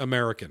every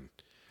American.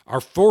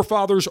 Our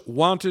forefathers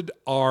wanted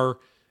our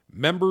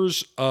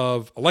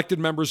elected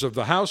members of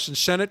the House and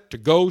Senate to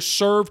go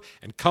serve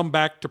and come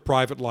back to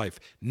private life.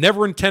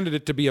 Never intended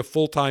it to be a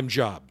full-time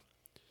job.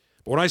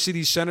 But when I see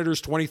these senators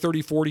 20,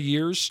 30, 40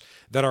 years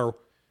that are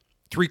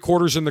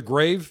 3/4 in the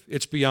grave,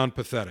 it's beyond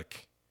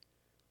pathetic.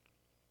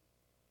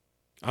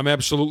 I'm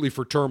absolutely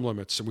for term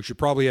limits, and we should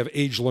probably have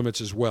age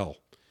limits as well,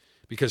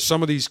 because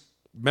some of these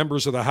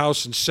members of the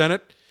House and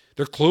Senate,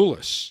 they're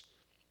clueless.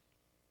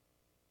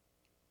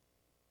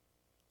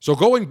 So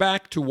going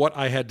back to what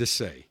I had to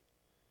say,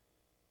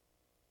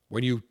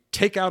 when you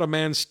take out a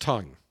man's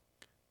tongue,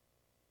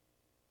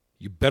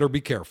 you better be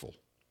careful,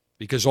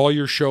 because all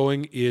you're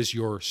showing is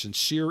your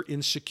sincere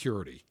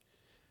insecurity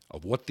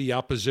of what the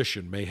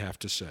opposition may have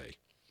to say.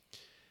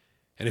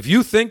 And if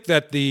you think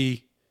that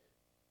the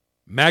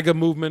MAGA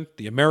movement,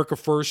 the America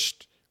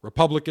First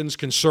Republicans,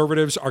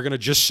 conservatives are going to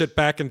just sit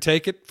back and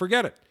take it,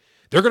 forget it.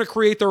 They're going to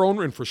create their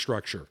own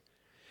infrastructure.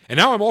 And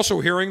now I'm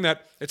also hearing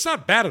that it's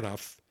not bad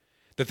enough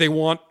that they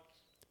want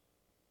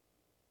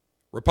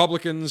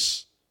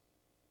Republicans,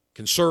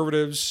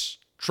 conservatives,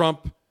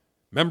 Trump,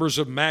 members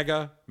of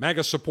MAGA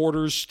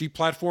supporters,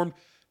 deplatformed.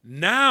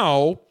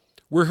 Now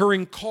we're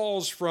hearing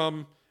calls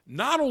from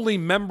not only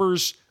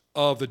members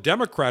of the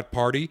Democrat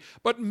Party,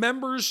 but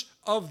members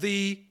of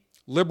the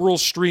liberal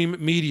stream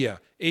media,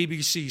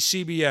 ABC,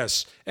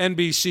 CBS,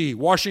 NBC,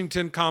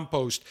 Washington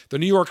Compost, the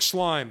New York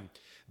Slime.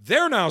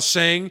 They're now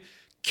saying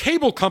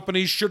cable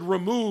companies should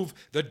remove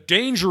the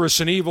dangerous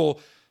and evil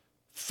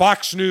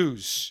Fox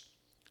News,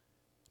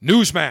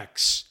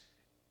 Newsmax,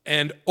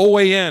 and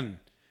OAN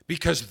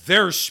because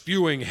they're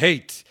spewing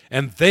hate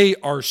and they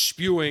are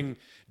spewing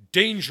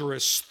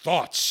dangerous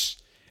thoughts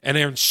and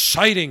they're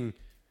inciting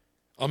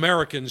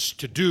Americans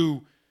to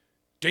do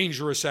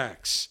dangerous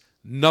acts.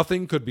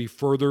 Nothing could be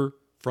further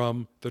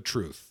from the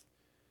truth.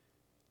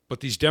 But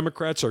these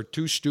Democrats are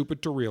too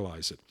stupid to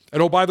realize it.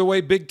 And oh, by the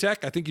way, big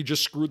tech, I think you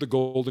just screwed the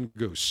golden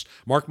goose.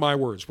 Mark my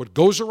words. What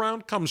goes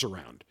around comes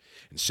around.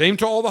 And same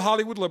to all the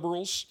Hollywood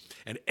liberals.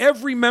 And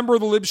every member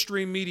of the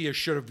libstream media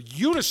should have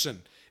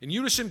in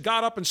unison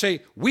got up and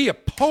say, we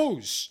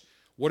oppose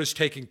what is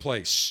taking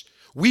place.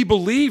 We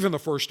believe in the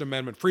First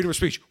Amendment, freedom of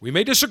speech. We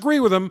may disagree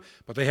with them,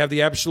 but they have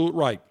the absolute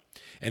right.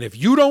 And if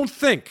you don't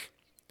think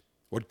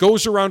what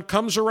goes around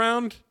comes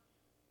around,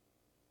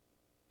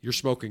 you're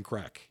smoking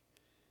crack.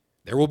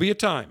 There will be a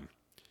time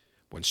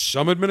when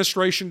some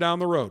administration down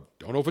the road,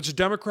 don't know if it's a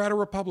Democrat or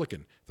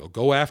Republican, they'll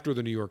go after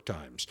the New York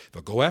Times.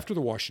 They'll go after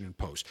the Washington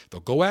Post. They'll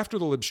go after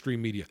the libstream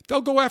media.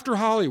 They'll go after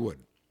Hollywood.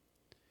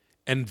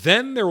 And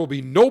then there will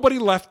be nobody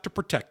left to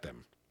protect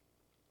them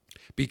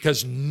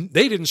because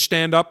they didn't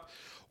stand up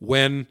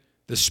when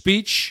the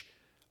speech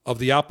of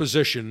the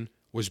opposition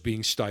was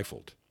being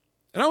stifled.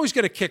 And I always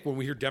get a kick when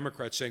we hear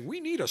Democrats saying, we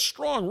need a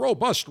strong,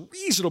 robust,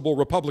 reasonable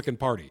Republican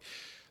Party.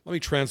 Let me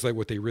translate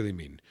what they really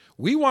mean.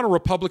 We want a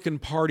Republican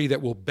Party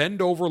that will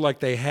bend over like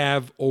they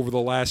have over the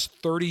last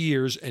 30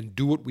 years and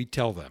do what we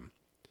tell them.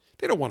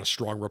 They don't want a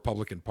strong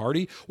Republican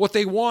Party. What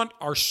they want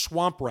are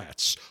swamp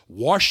rats,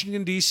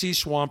 Washington, D.C.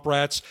 swamp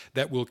rats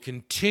that will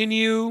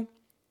continue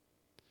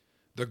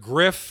the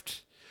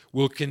grift,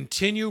 will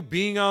continue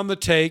being on the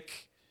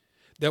take,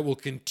 that will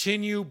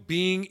continue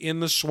being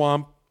in the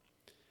swamp,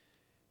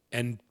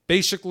 and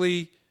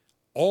basically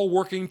all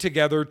working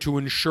together to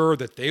ensure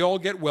that they all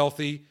get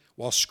wealthy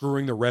while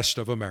screwing the rest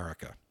of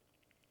America.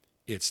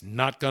 It's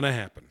not going to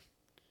happen.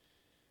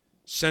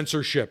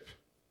 Censorship.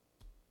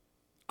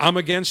 I'm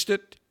against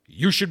it.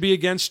 You should be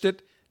against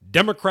it.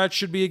 Democrats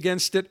should be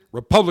against it.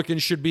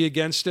 Republicans should be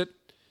against it.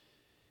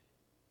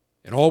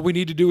 And all we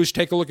need to do is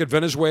take a look at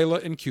Venezuela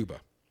and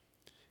Cuba.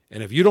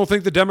 And if you don't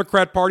think the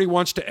Democrat Party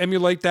wants to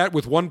emulate that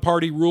with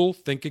one-party rule,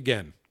 think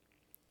again.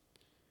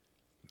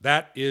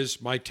 That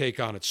is my take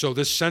on it. So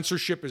this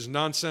censorship is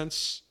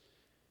nonsense.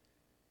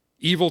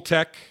 Evil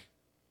tech.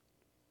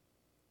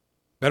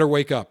 Better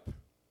wake up.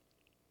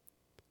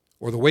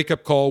 Or the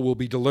wake-up call will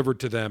be delivered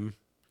to them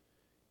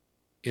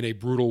in a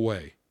brutal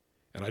way.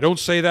 And I don't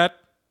say that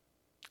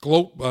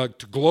to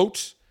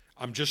gloat.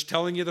 I'm just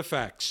telling you the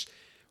facts.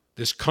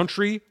 This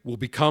country will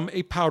become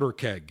a powder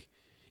keg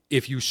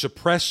if you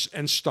suppress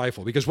and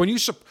stifle. Because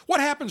what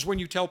happens when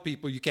you tell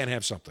people you can't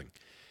have something?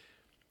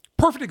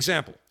 Perfect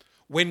example.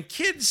 When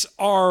kids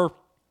are,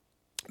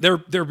 there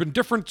have been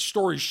different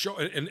stories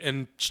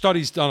and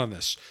studies done on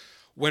this.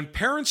 When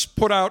parents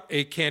put out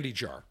a candy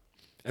jar,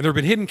 and there have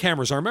been hidden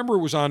cameras. I remember it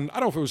was on, I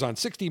don't know if it was on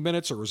 60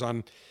 Minutes or it was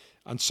on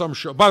some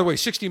show. By the way,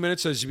 60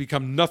 Minutes has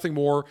become nothing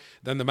more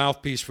than the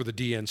mouthpiece for the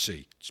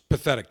DNC. It's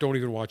pathetic. Don't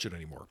even watch it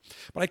anymore.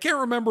 But I can't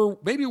remember,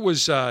 maybe it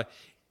was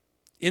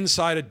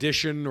Inside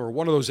Edition or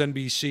one of those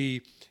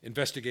NBC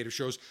investigative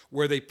shows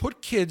where they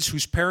put kids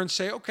whose parents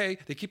say, okay,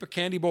 they keep a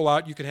candy bowl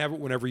out, you can have it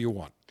whenever you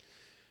want.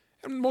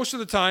 And most of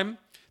the time,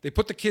 they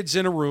put the kids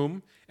in a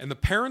room, and the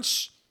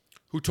parents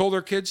who told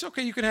their kids,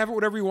 okay, you can have it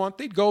whatever you want,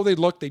 they'd go, they'd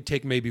look, they'd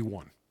take maybe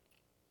one.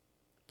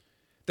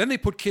 Then they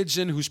put kids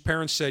in whose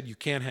parents said, you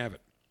can't have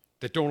it,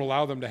 that don't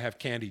allow them to have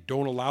candy,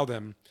 don't allow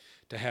them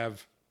to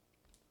have,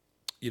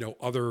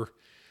 other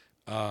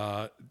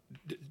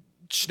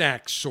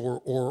snacks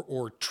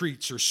or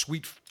treats or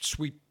sweet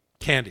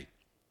candy.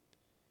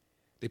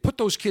 They put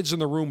those kids in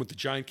the room with the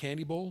giant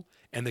candy bowl,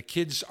 and the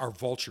kids are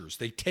vultures.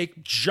 They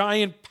take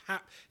giant,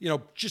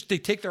 they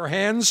take their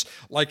hands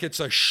like it's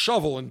a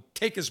shovel and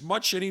take as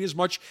much and eat as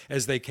much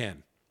as they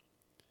can.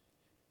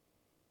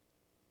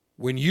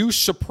 When you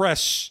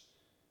suppress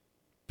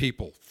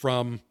people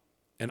from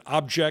an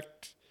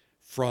object,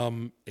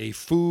 from a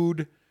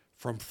food,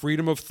 from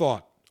freedom of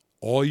thought,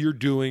 all you're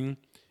doing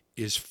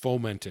is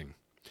fomenting,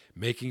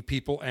 making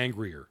people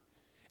angrier.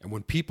 And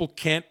when people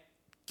can't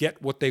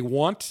get what they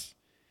want,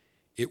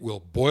 it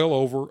will boil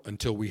over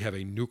until we have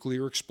a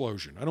nuclear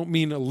explosion. I don't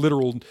mean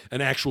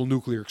an actual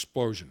nuclear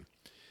explosion.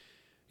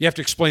 You have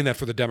to explain that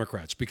for the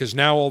Democrats, because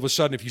now all of a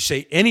sudden, if you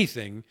say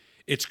anything,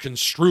 it's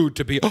construed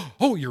to be,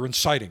 oh, you're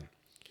inciting.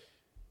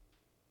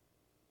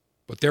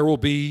 But there will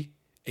be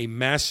a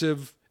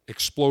massive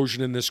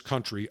explosion in this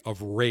country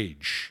of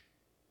rage.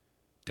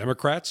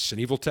 Democrats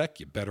and evil tech,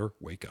 you better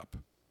wake up.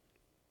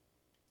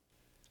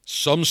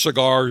 Some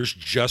cigars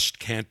just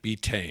can't be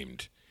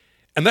tamed.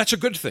 And that's a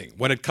good thing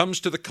when it comes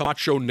to the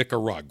Camacho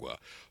Nicaragua.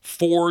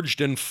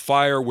 Forged in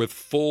fire with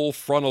full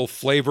frontal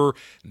flavor,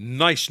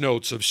 nice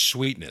notes of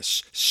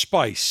sweetness,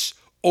 spice,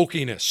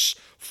 oakiness,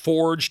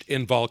 forged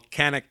in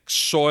volcanic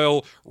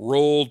soil,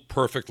 rolled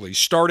perfectly,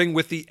 starting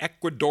with the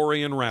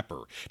Ecuadorian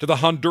wrapper to the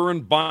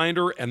Honduran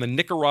binder and the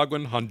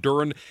Nicaraguan,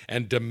 Honduran,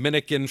 and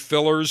Dominican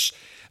fillers.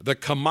 The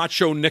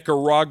Camacho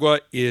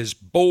Nicaragua is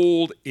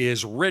bold,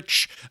 is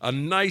rich, a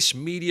nice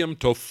medium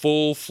to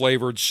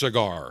full-flavored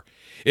cigar.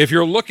 If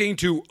you're looking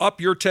to up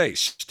your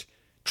taste,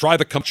 try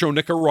the Camacho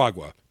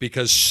Nicaragua,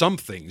 because some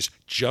things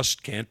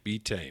just can't be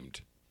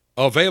tamed.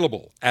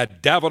 Available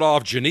at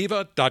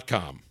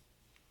davidoffgeneva.com.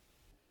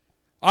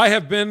 I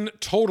have been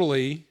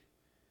totally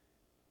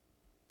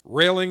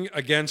railing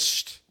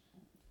against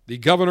the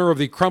governor of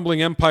the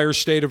crumbling empire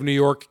state of New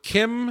York,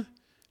 Kim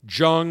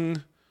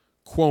Jong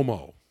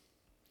Cuomo.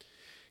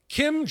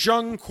 Kim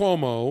Jong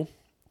Cuomo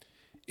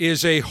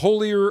is a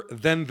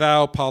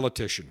holier-than-thou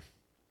politician.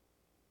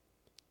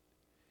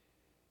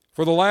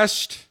 For the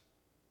last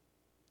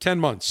 10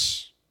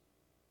 months,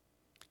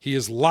 he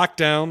has locked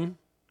down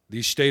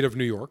the state of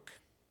New York.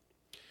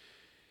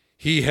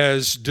 He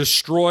has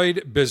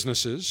destroyed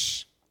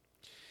businesses.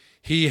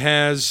 He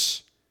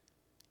has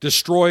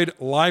destroyed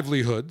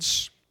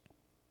livelihoods.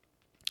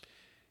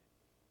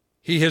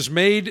 He has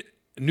made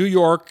New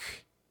York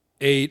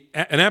an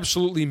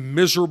absolutely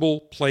miserable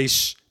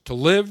place to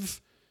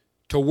live,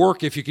 to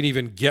work, if you can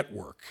even get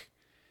work.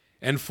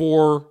 And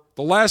for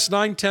the last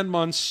 9-10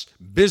 months,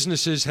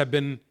 businesses have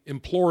been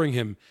imploring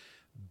him,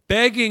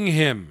 begging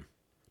him,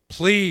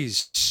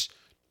 please,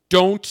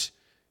 don't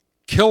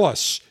kill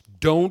us.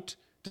 Don't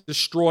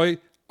destroy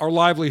our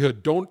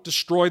livelihood. Don't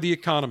destroy the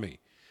economy.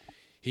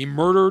 He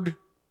murdered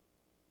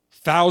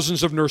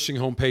thousands of nursing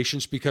home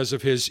patients because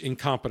of his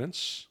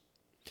incompetence.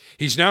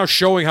 He's now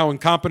showing how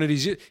incompetent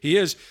he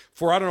is.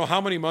 For I don't know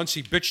how many months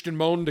he bitched and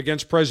moaned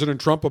against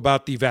President Trump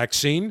about the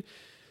vaccine,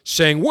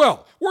 saying,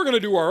 well, we're going to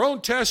do our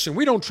own tests and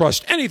we don't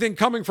trust anything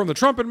coming from the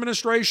Trump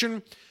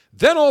administration.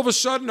 Then all of a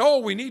sudden,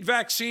 we need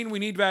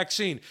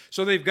vaccine.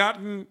 So they've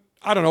gotten,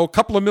 a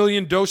couple of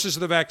million doses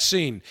of the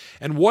vaccine.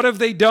 And what have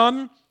they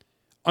done?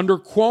 Under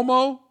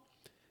Cuomo,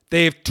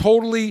 they have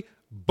totally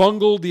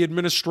bungled the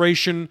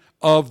administration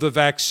of the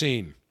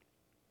vaccine.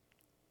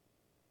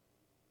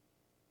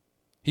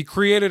 He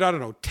created,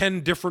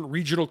 10 different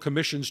regional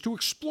commissions to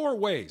explore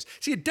ways.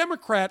 See, a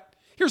Democrat,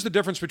 here's the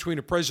difference between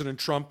a President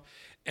Trump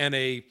and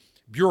a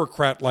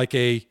bureaucrat like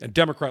a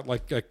Democrat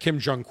like Kim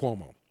Jong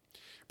Cuomo.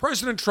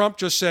 President Trump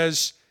just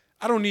says,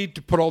 I don't need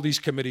to put all these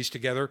committees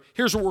together.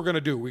 Here's what we're going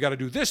to do. We got to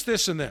do this,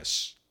 this, and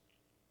this.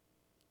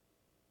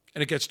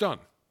 And it gets done.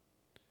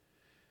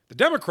 The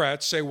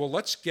Democrats say, well,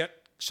 let's get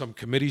some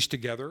committees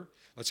together.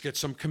 Let's get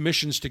some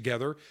commissions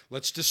together.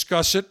 Let's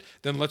discuss it.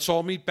 Then let's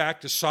all meet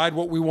back, decide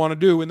what we want to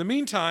do. In the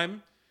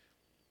meantime,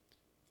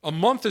 a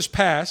month has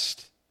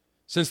passed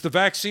since the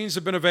vaccines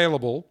have been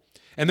available,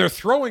 and they're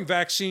throwing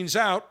vaccines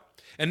out.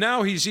 And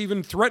now he's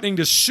even threatening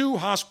to sue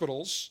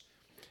hospitals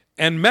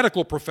and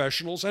medical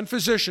professionals and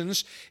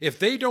physicians if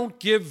they don't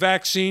give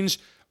vaccines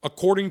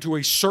according to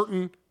a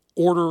certain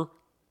order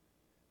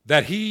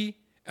that he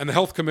and the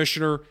health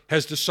commissioner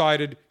has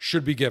decided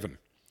should be given.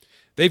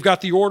 They've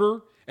got the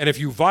order, and if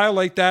you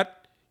violate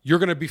that, you're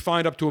going to be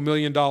fined up to $1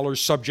 million,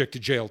 subject to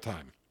jail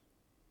time.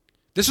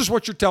 This is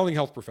what you're telling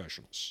health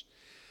professionals.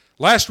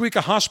 Last week,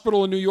 a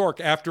hospital in New York,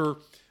 after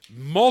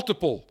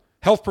multiple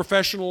health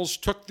professionals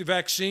took the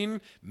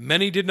vaccine,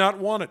 many did not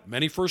want it.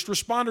 Many first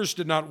responders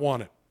did not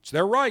want it. It's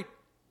their right.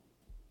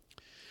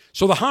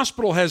 So the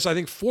hospital has,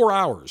 4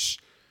 hours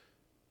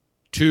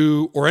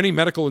or any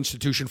medical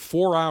institution,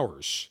 4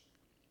 hours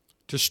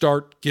to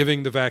start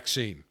giving the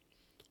vaccine.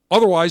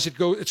 Otherwise,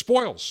 it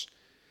spoils.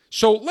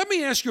 So let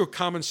me ask you a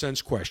common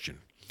sense question.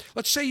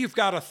 Let's say you've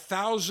got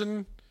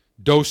 1,000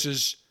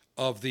 doses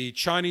of the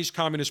Chinese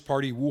Communist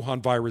Party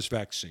Wuhan virus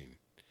vaccine.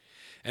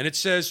 And it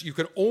says you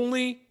can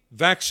only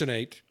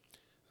vaccinate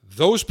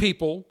those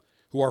people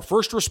who are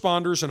first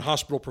responders and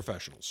hospital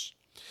professionals.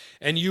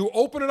 And you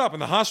open it up,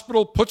 and the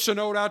hospital puts a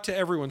note out to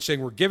everyone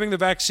saying, we're giving the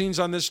vaccines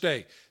on this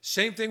day.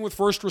 Same thing with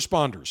first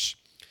responders.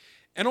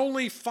 And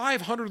only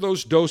 500 of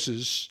those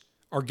doses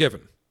are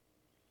given.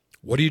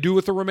 What do you do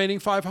with the remaining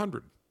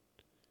 500?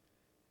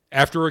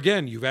 After,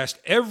 again, you've asked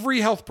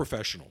every health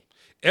professional,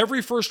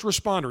 every first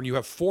responder, and you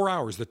have 4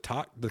 hours. The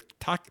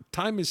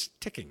time is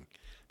ticking.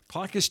 The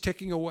clock is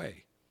ticking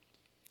away.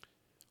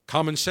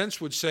 Common sense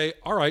would say,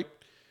 all right,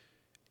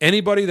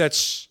 anybody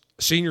that's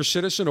a senior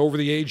citizen over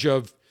the age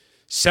of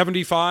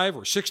 75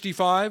 or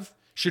 65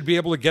 should be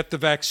able to get the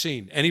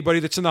vaccine. Anybody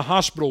that's in the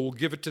hospital, will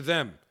give it to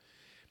them.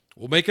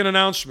 We'll make an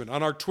announcement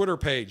on our Twitter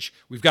page.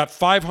 We've got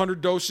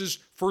 500 doses,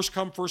 first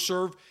come, first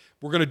serve.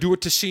 We're going to do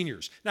it to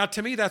seniors. Now,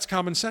 to me, that's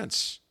common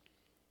sense.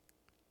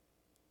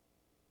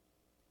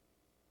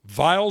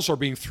 Vials are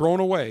being thrown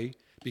away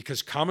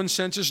because common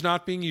sense is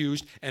not being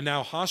used, and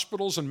now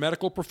hospitals and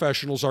medical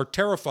professionals are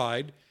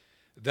terrified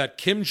that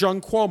Kim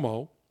Jong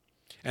Cuomo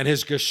and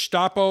his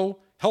Gestapo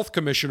health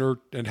commissioner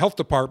and health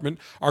department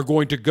are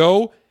going to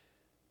go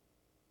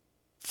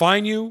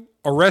fine you,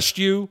 arrest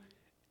you,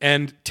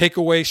 and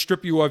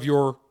strip you of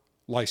your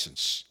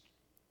license.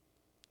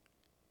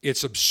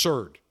 It's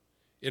absurd.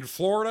 In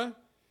Florida,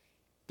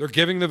 they're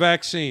giving the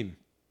vaccine.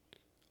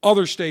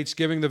 Other states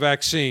giving the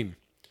vaccine.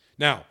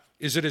 Now,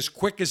 is it as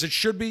quick as it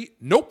should be?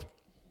 Nope.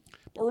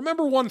 But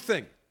remember one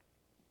thing.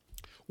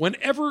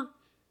 Whenever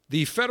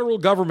the federal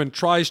government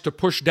tries to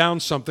push down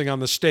something on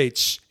the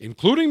states,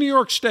 including New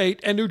York State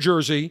and New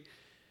Jersey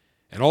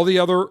and all the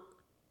other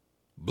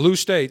blue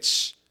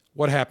states,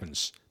 what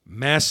happens?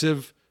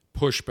 Massive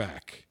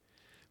pushback.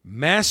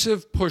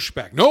 Massive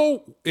pushback.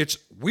 No, it's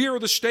we are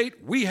the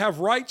state. We have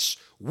rights.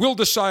 We'll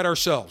decide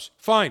ourselves.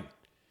 Fine.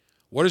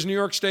 What has New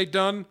York State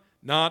done?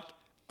 Not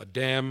a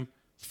damn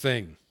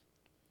thing.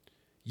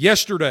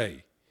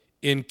 Yesterday,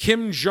 in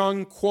Kim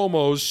Jong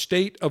Cuomo's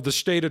State of the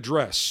State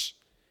address,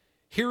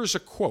 here's a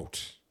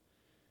quote.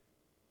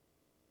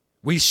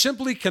 "We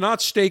simply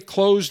cannot stay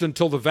closed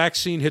until the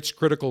vaccine hits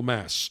critical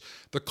mass.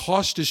 The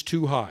cost is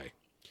too high.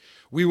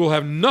 We will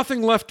have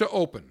nothing left to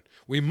open.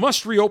 We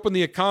must reopen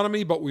the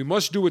economy, but we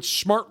must do it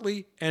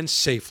smartly and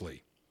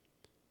safely."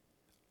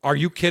 Are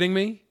you kidding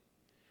me?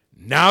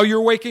 Now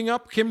you're waking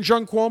up, Kim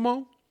Jong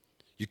Cuomo?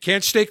 You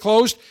can't stay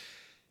closed?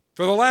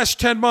 For the last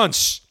 10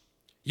 months,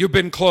 you've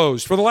been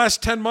closed. For the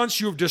last 10 months,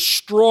 you've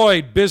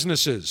destroyed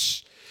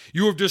businesses.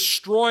 You have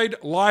destroyed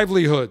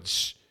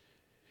livelihoods.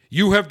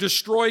 You have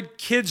destroyed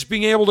kids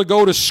being able to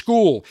go to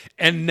school.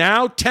 And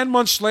now, 10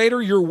 months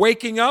later, you're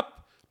waking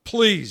up?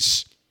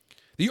 Please.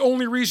 The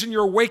only reason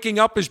you're waking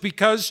up is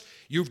because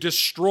you've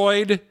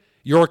destroyed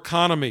your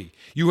economy.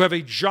 You have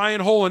a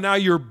giant hole, and now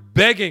you're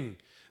begging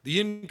the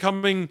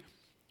incoming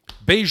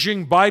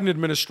Beijing Biden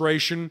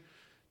administration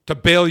to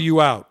bail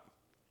you out.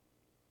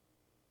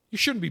 You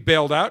shouldn't be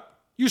bailed out.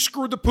 You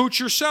screwed the pooch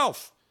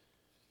yourself.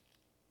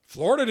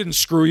 Florida didn't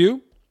screw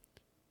you.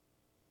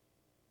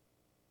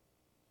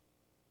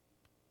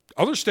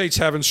 Other states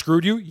haven't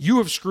screwed you. You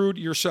have screwed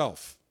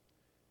yourself.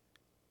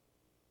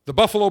 The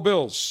Buffalo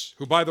Bills,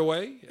 who, by the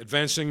way,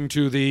 advancing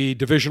to the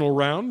divisional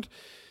round,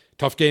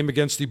 tough game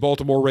against the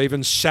Baltimore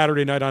Ravens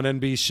Saturday night on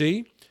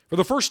NBC. For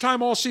the first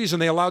time all season,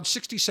 they allowed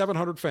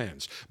 6,700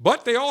 fans.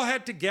 But they all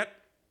had to get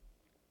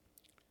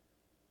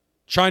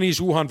Chinese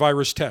Wuhan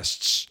virus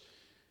tests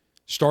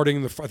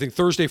starting, I think,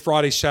 Thursday,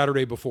 Friday,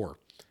 Saturday before.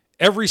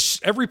 Every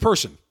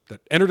person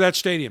that entered that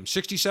stadium,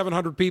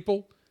 6,700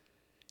 people,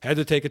 had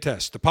to take a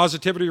test. The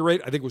positivity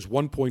rate, I think, was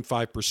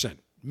 1.5%.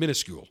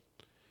 Minuscule.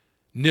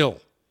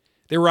 Nil.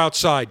 They were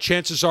outside.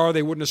 Chances are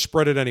they wouldn't have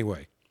spread it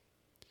anyway.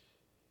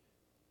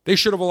 They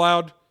should have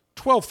allowed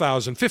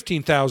 12,000,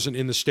 15,000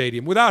 in the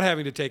stadium without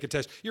having to take a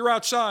test. You're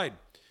outside.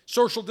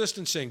 Social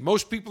distancing.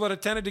 Most people that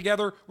attended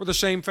together were the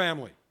same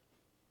family.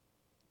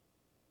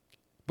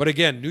 But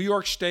again, New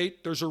York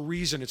State, there's a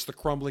reason it's the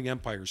crumbling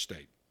empire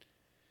state.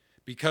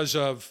 Because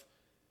of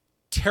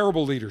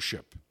terrible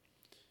leadership,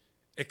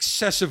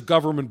 excessive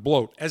government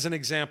bloat. As an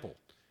example,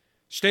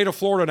 state of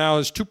Florida now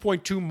has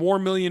 2.2 more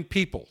million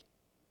people,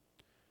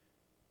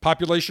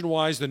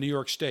 population-wise, than New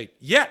York State.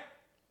 Yet,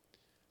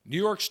 New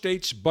York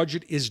State's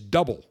budget is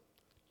double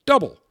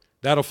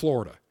that of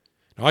Florida.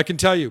 Now, I can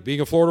tell you, being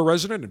a Florida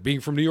resident and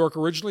being from New York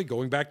originally,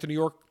 going back to New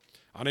York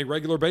on a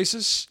regular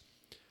basis,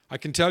 I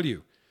can tell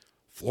you,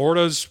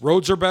 Florida's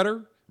roads are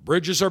better,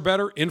 bridges are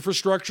better,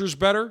 infrastructure's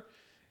better,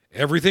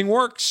 everything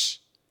works.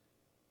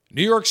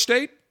 New York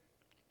State,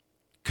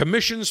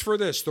 commissions for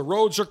this. The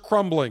roads are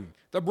crumbling.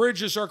 The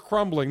bridges are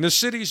crumbling. The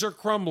cities are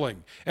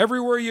crumbling.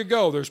 Everywhere you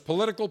go, there's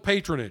political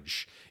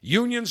patronage.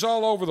 Unions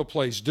all over the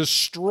place,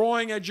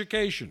 destroying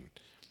education,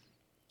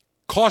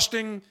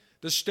 costing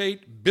the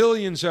state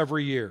billions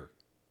every year.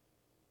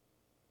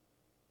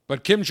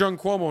 But Kim Jong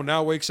Cuomo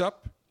now wakes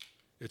up.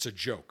 It's a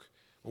joke.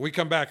 When we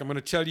come back, I'm going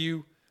to tell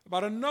you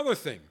about another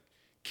thing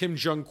Kim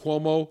Jong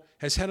Cuomo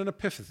has had an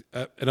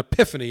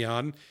epiphany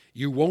on.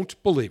 You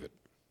won't believe it.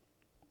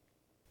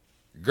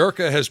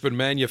 Gurkha has been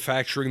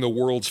manufacturing the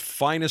world's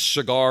finest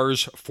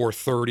cigars for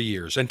 30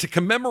 years. And to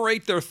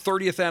commemorate their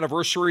 30th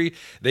anniversary,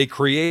 they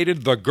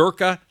created the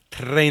Gurkha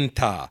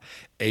 30,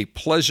 a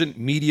pleasant,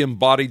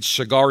 medium-bodied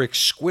cigar,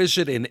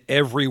 exquisite in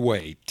every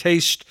way.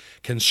 Taste,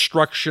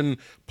 construction,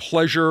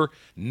 pleasure,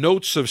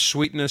 notes of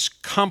sweetness,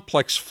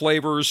 complex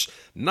flavors,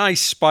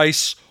 nice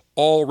spice,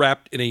 all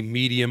wrapped in a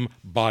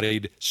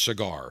medium-bodied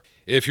cigar.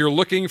 If you're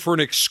looking for an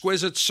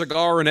exquisite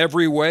cigar in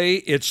every way,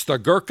 it's the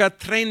Gurkha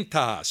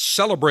 30,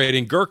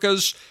 celebrating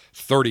Gurkha's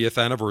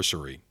 30th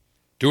anniversary.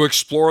 To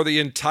explore the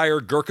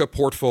entire Gurkha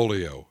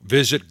portfolio,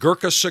 visit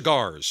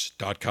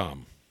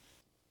GurkhaCigars.com.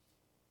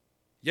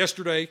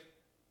 Yesterday,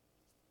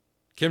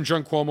 Kim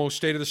Jong Cuomo,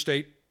 State of the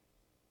State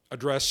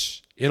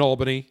address in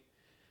Albany,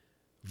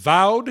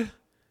 vowed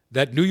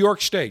that New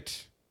York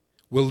State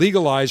will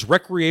legalize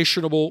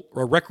recreational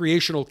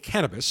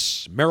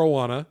cannabis,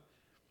 marijuana,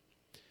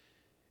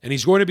 and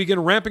he's going to begin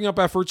ramping up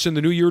efforts in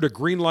the new year to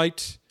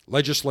greenlight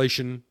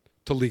legislation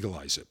to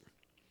legalize it.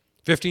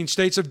 15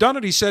 states have done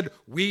it. He said,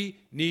 we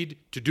need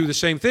to do the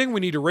same thing.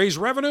 We need to raise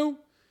revenue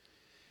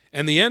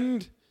and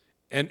end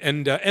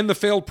the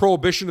failed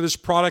prohibition of this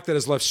product that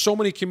has left so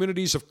many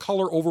communities of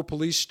color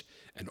over-policed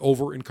and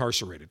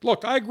over-incarcerated.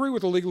 Look, I agree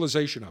with the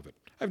legalization of it.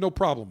 I have no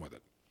problem with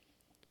it.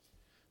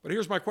 But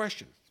here's my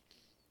question.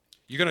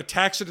 You're going to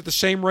tax it at the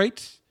same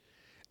rate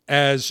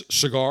as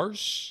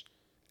cigars,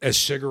 as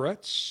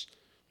cigarettes,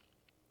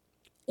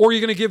 or are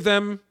you going to give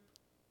them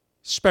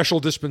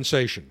special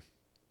dispensation?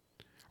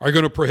 Are you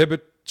going to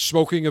prohibit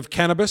smoking of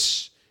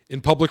cannabis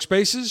in public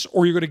spaces,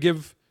 or are you going to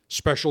give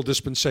special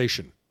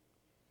dispensation?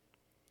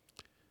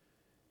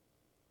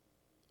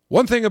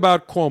 One thing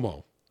about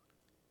Cuomo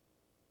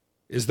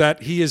is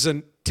that he is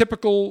a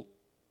typical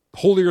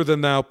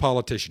holier-than-thou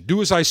politician.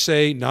 Do as I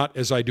say, not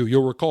as I do.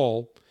 You'll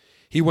recall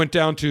he went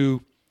down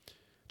to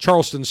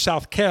Charleston,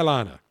 South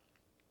Carolina.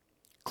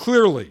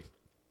 Clearly,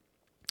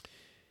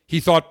 he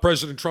thought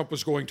President Trump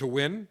was going to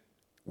win.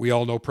 We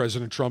all know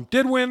President Trump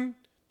did win.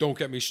 Don't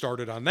get me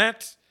started on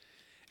that.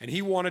 And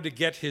he wanted to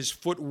get his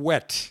foot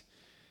wet,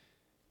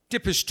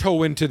 dip his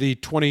toe into the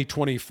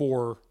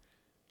 2024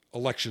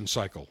 election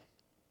cycle.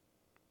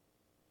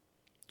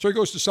 So he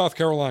goes to South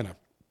Carolina.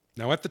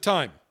 Now, at the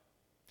time,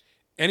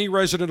 any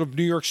resident of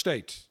New York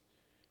State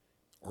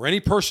or any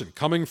person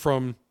coming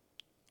from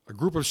a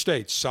group of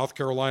states, South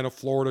Carolina,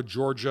 Florida,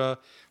 Georgia, a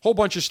whole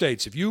bunch of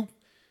states, if you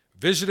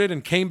visited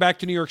and came back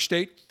to New York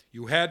State,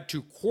 you had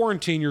to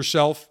quarantine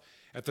yourself.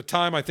 At the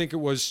time, I think it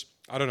was,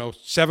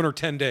 7 or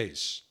 10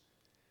 days.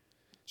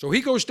 So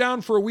he goes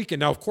down for a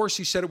weekend. Now, of course,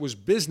 he said it was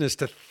business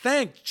to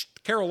thank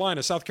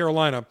South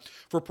Carolina,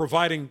 for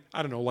providing,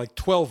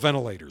 12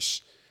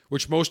 ventilators,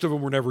 which most of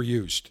them were never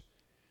used.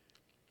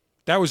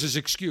 That was his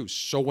excuse.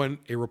 So when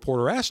a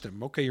reporter asked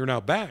him, okay, you're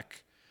now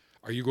back,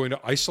 are you going to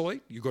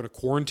isolate? Are you going to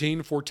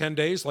quarantine for 10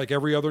 days like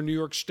every other New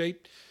York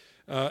State,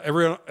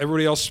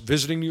 everybody else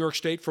visiting New York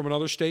State from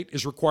another state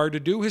is required to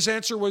do? His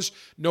answer was,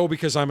 no,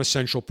 because I'm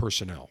essential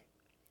personnel.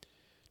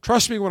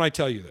 Trust me when I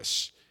tell you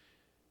this.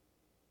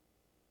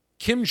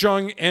 Kim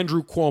Jong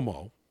Andrew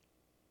Cuomo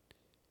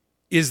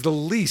is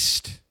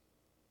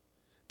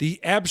the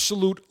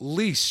absolute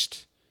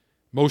least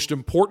most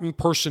important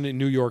person in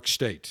New York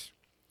State,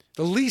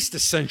 the least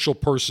essential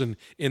person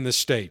in the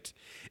state.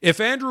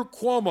 If Andrew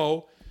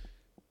Cuomo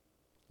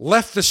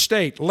left the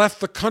state, left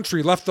the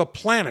country, left the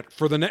planet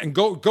and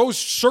goes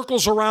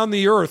circles around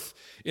the earth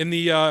in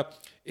the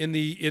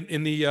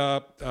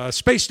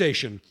space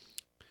station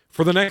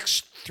for the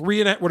next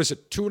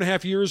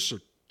 2.5 years or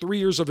 3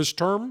 years of his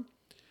term,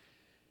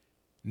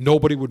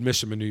 nobody would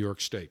miss him in New York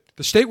State.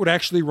 The state would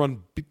actually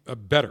run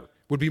better,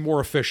 would be more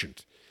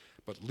efficient.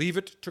 But leave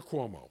it to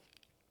Cuomo.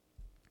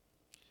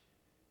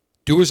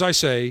 Do as I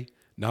say,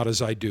 not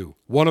as I do.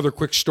 One other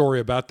quick story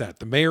about that.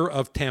 The mayor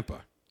of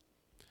Tampa,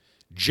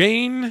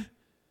 Jane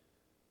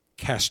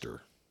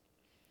Castor,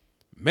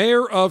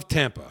 mayor of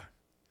Tampa.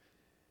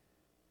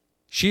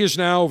 She is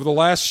now, over the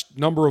last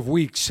number of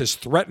weeks, has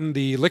threatened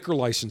the liquor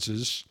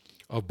licenses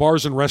of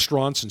bars and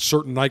restaurants and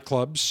certain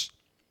nightclubs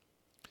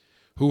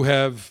who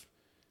have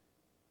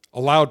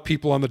allowed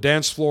people on the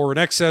dance floor in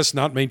excess,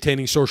 not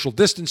maintaining social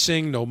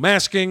distancing, no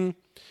masking,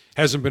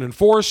 hasn't been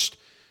enforced,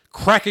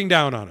 cracking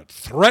down on it,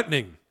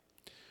 threatening.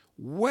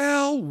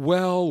 Well.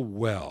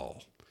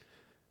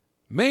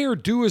 Mayor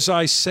Do As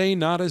I Say,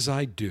 Not As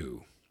I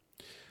Do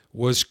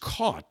was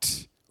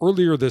caught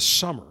earlier this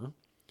summer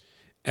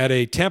at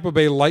a Tampa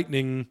Bay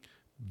Lightning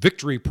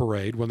victory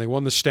parade when they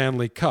won the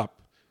Stanley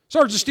Cup.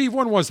 Sergeant Steve,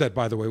 when was that,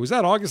 by the way? Was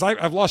that August?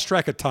 I've lost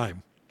track of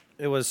time.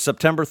 It was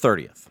September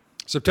 30th.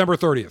 September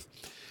 30th.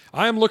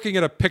 I am looking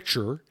at a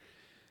picture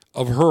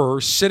of her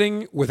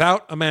sitting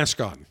without a mask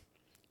on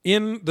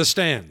in the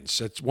stands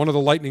at one of the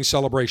Lightning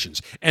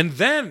celebrations. And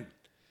then,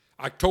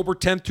 October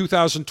 10th,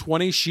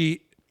 2020,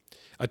 she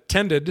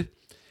attended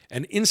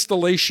an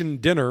installation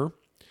dinner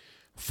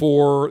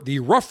for the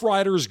Rough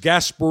Riders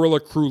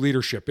Gasparilla Crew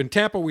leadership. In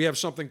Tampa, we have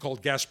something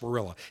called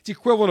Gasparilla. It's the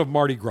equivalent of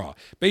Mardi Gras.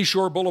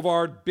 Bayshore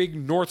Boulevard, big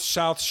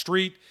north-south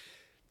street,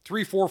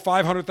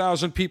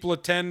 500,000 people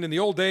attend. In the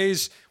old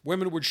days,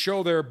 women would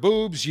show their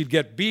boobs. You'd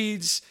get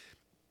beads.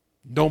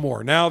 No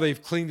more. Now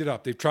they've cleaned it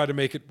up. They've tried to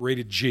make it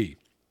rated G.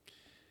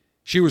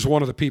 She was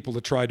one of the people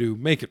that tried to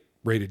make it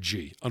rated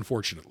G,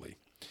 unfortunately.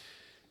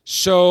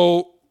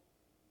 So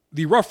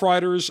the Rough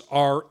Riders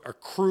are a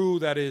crew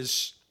that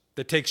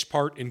takes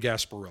part in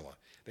Gasparilla.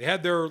 They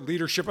had their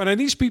leadership. And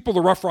these people,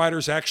 the Rough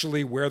Riders,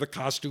 actually wear the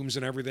costumes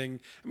and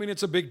everything. I mean,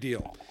 it's a big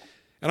deal.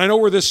 And I know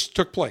where this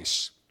took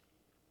place.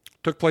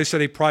 Took place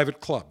at a private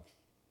club.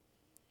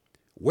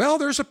 Well,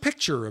 there's a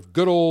picture of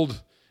good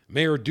old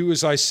Mayor Do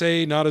As I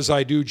Say, Not As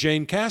I Do,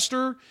 Jane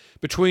Castor,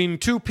 between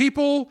two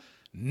people.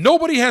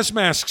 Nobody has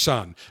masks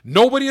on.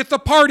 Nobody at the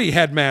party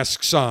had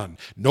masks on.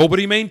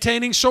 Nobody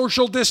maintaining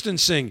social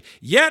distancing.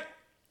 Yet,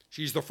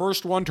 she's the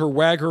first one to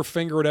wag her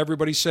finger at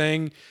everybody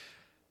saying,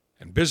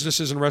 and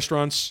businesses and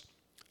restaurants,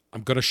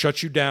 I'm going to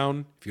shut you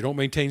down if you don't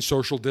maintain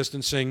social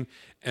distancing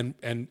and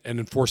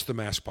enforce the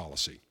mask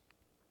policy.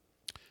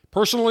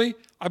 Personally,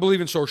 I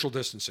believe in social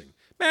distancing.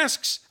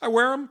 Masks, I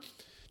wear them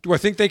Do I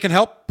think they can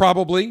help?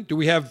 Probably. Do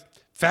we have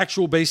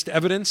factual-based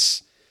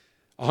evidence?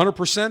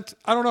 100%?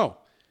 I don't know.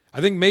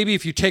 I think maybe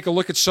if you take a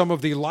look at some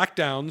of the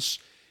lockdowns,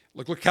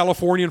 look at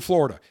California and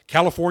Florida.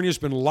 California's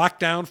been locked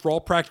down for all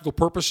practical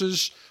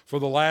purposes for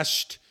the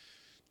last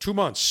 2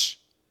 months.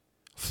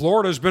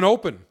 Florida's been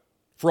open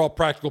for all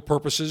practical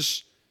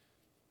purposes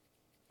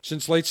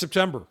since late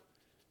September.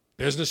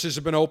 Businesses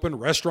have been open.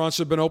 Restaurants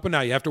have been open.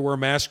 Now you have to wear a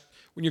mask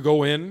when you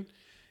go in.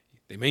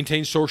 They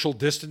maintain social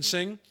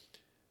distancing.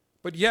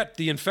 But yet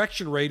the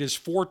infection rate is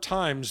 4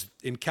 times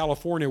in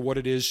California what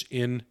it is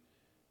in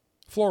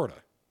Florida.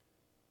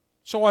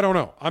 So I don't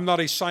know. I'm not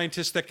a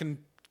scientist that can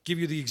give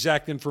you the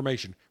exact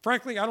information.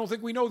 Frankly, I don't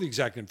think we know the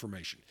exact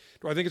information.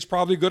 Do I think it's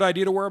probably a good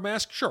idea to wear a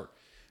mask? Sure.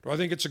 Do I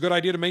think it's a good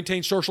idea to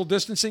maintain social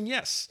distancing?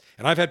 Yes.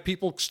 And I've had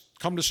people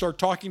come to start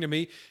talking to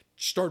me,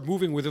 start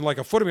moving within like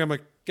a foot of me. I'm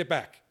like, get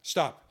back,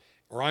 stop.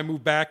 Or I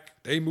move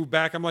back, they move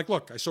back. I'm like,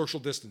 look, I social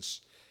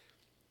distance.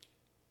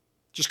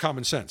 Just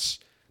common sense.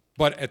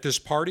 But at this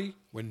party,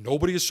 when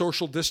nobody is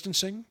social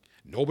distancing,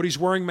 nobody's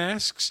wearing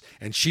masks,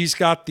 and she's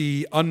got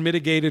the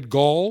unmitigated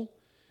gall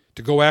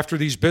to go after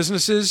these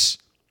businesses,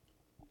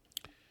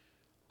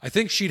 I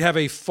think she'd have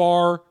a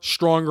far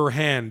stronger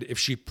hand if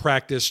she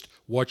practiced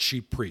what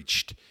she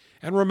preached.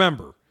 And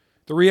remember,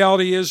 the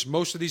reality is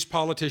most of these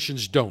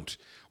politicians don't.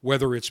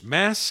 Whether it's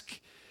mask,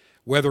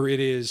 whether it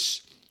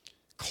is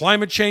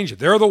climate change,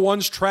 they're the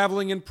ones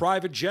traveling in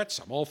private jets.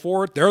 I'm all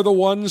for it. They're the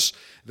ones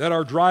that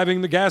are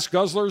driving the gas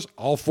guzzlers.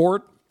 All for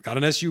it. Got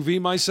an SUV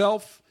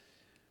myself.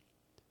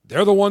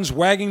 They're the ones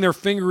wagging their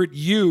finger at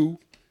you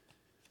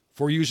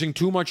for using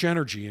too much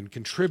energy and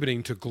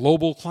contributing to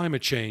global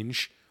climate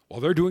change while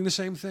they're doing the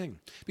same thing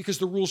because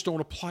the rules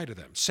don't apply to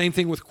them. Same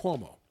thing with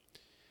Cuomo.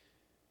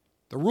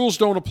 The rules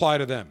don't apply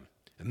to them.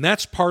 And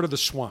that's part of the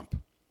swamp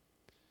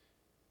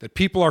that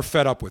people are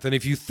fed up with. And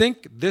if you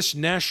think this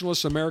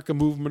nationalist America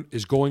movement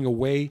is going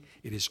away,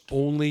 it is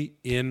only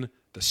in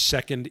the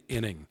second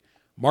inning.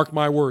 Mark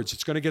my words,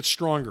 it's going to get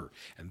stronger.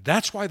 And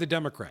that's why the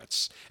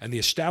Democrats and the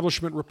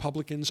establishment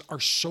Republicans are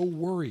so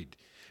worried,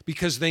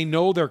 because they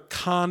know their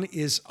con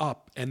is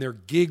up and their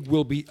gig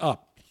will be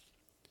up.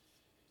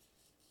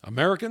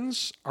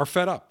 Americans are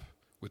fed up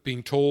with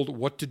being told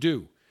what to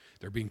do.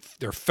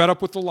 They're fed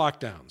up with the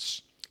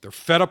lockdowns. They're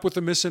fed up with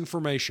the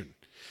misinformation.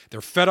 They're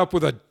fed up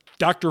with a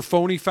Dr.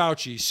 Phony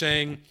Fauci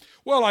saying,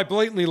 well, I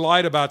blatantly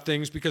lied about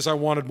things because I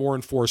wanted more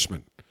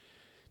enforcement.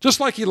 Just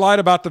like he lied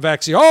about the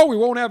vaccine. Oh, we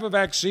won't have a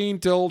vaccine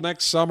till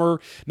next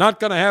summer. Not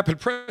going to happen.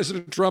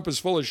 President Trump is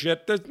full of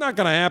shit. That's not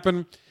going to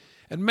happen.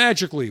 And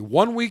magically,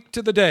 1 week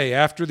to the day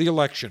after the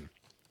election,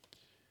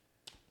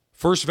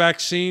 first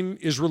vaccine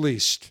is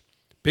released.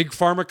 Big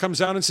Pharma comes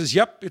out and says,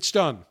 yep, it's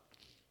done.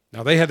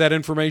 Now, they had that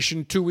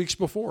information 2 weeks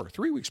before,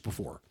 3 weeks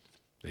before.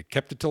 They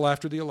kept it till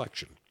after the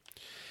election.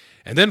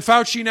 And then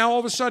Fauci now all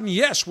of a sudden,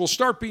 yes, we'll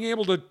start being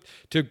able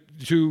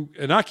to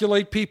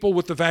inoculate people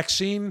with the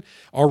vaccine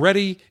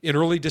already in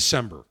early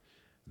December.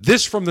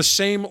 This from the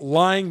same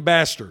lying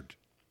bastard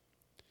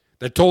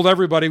that told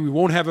everybody we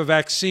won't have a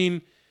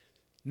vaccine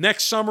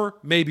next summer,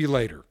 maybe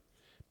later.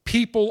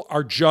 People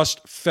are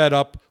just fed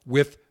up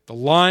with the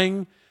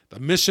lying, the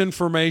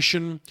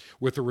misinformation,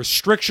 with the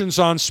restrictions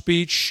on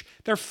speech.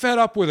 They're fed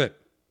up with it.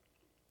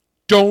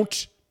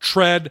 Don't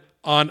tread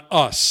on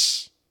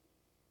us.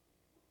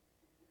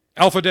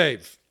 Alpha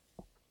Dave,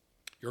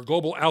 your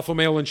global alpha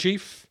male in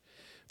chief,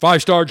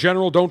 5-star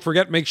general. Don't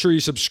forget, make sure you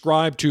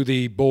subscribe to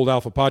the Bold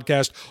Alpha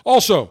podcast.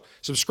 Also,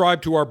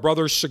 subscribe to our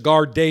brother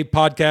Cigar Dave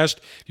podcast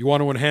if you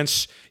want to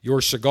enhance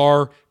your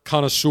cigar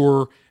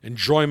connoisseur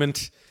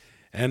enjoyment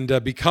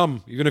and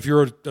become, even if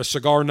you're a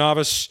cigar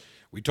novice,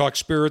 we talk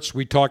spirits,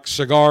 we talk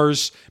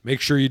cigars.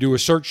 Make sure you do a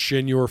search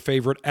in your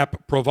favorite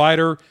app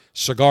provider,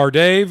 Cigar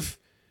Dave.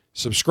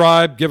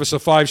 Subscribe, give us a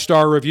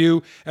 5-star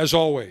review. As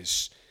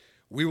always,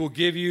 we will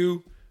give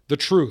you the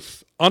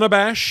truth,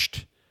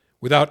 unabashed,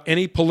 without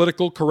any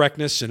political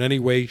correctness in any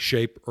way,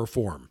 shape, or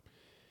form.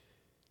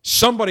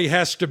 Somebody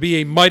has to be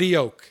a mighty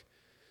oak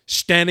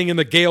standing in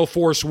the gale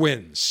force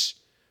winds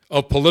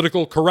of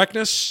political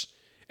correctness,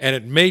 and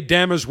it may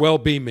damn as well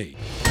be me.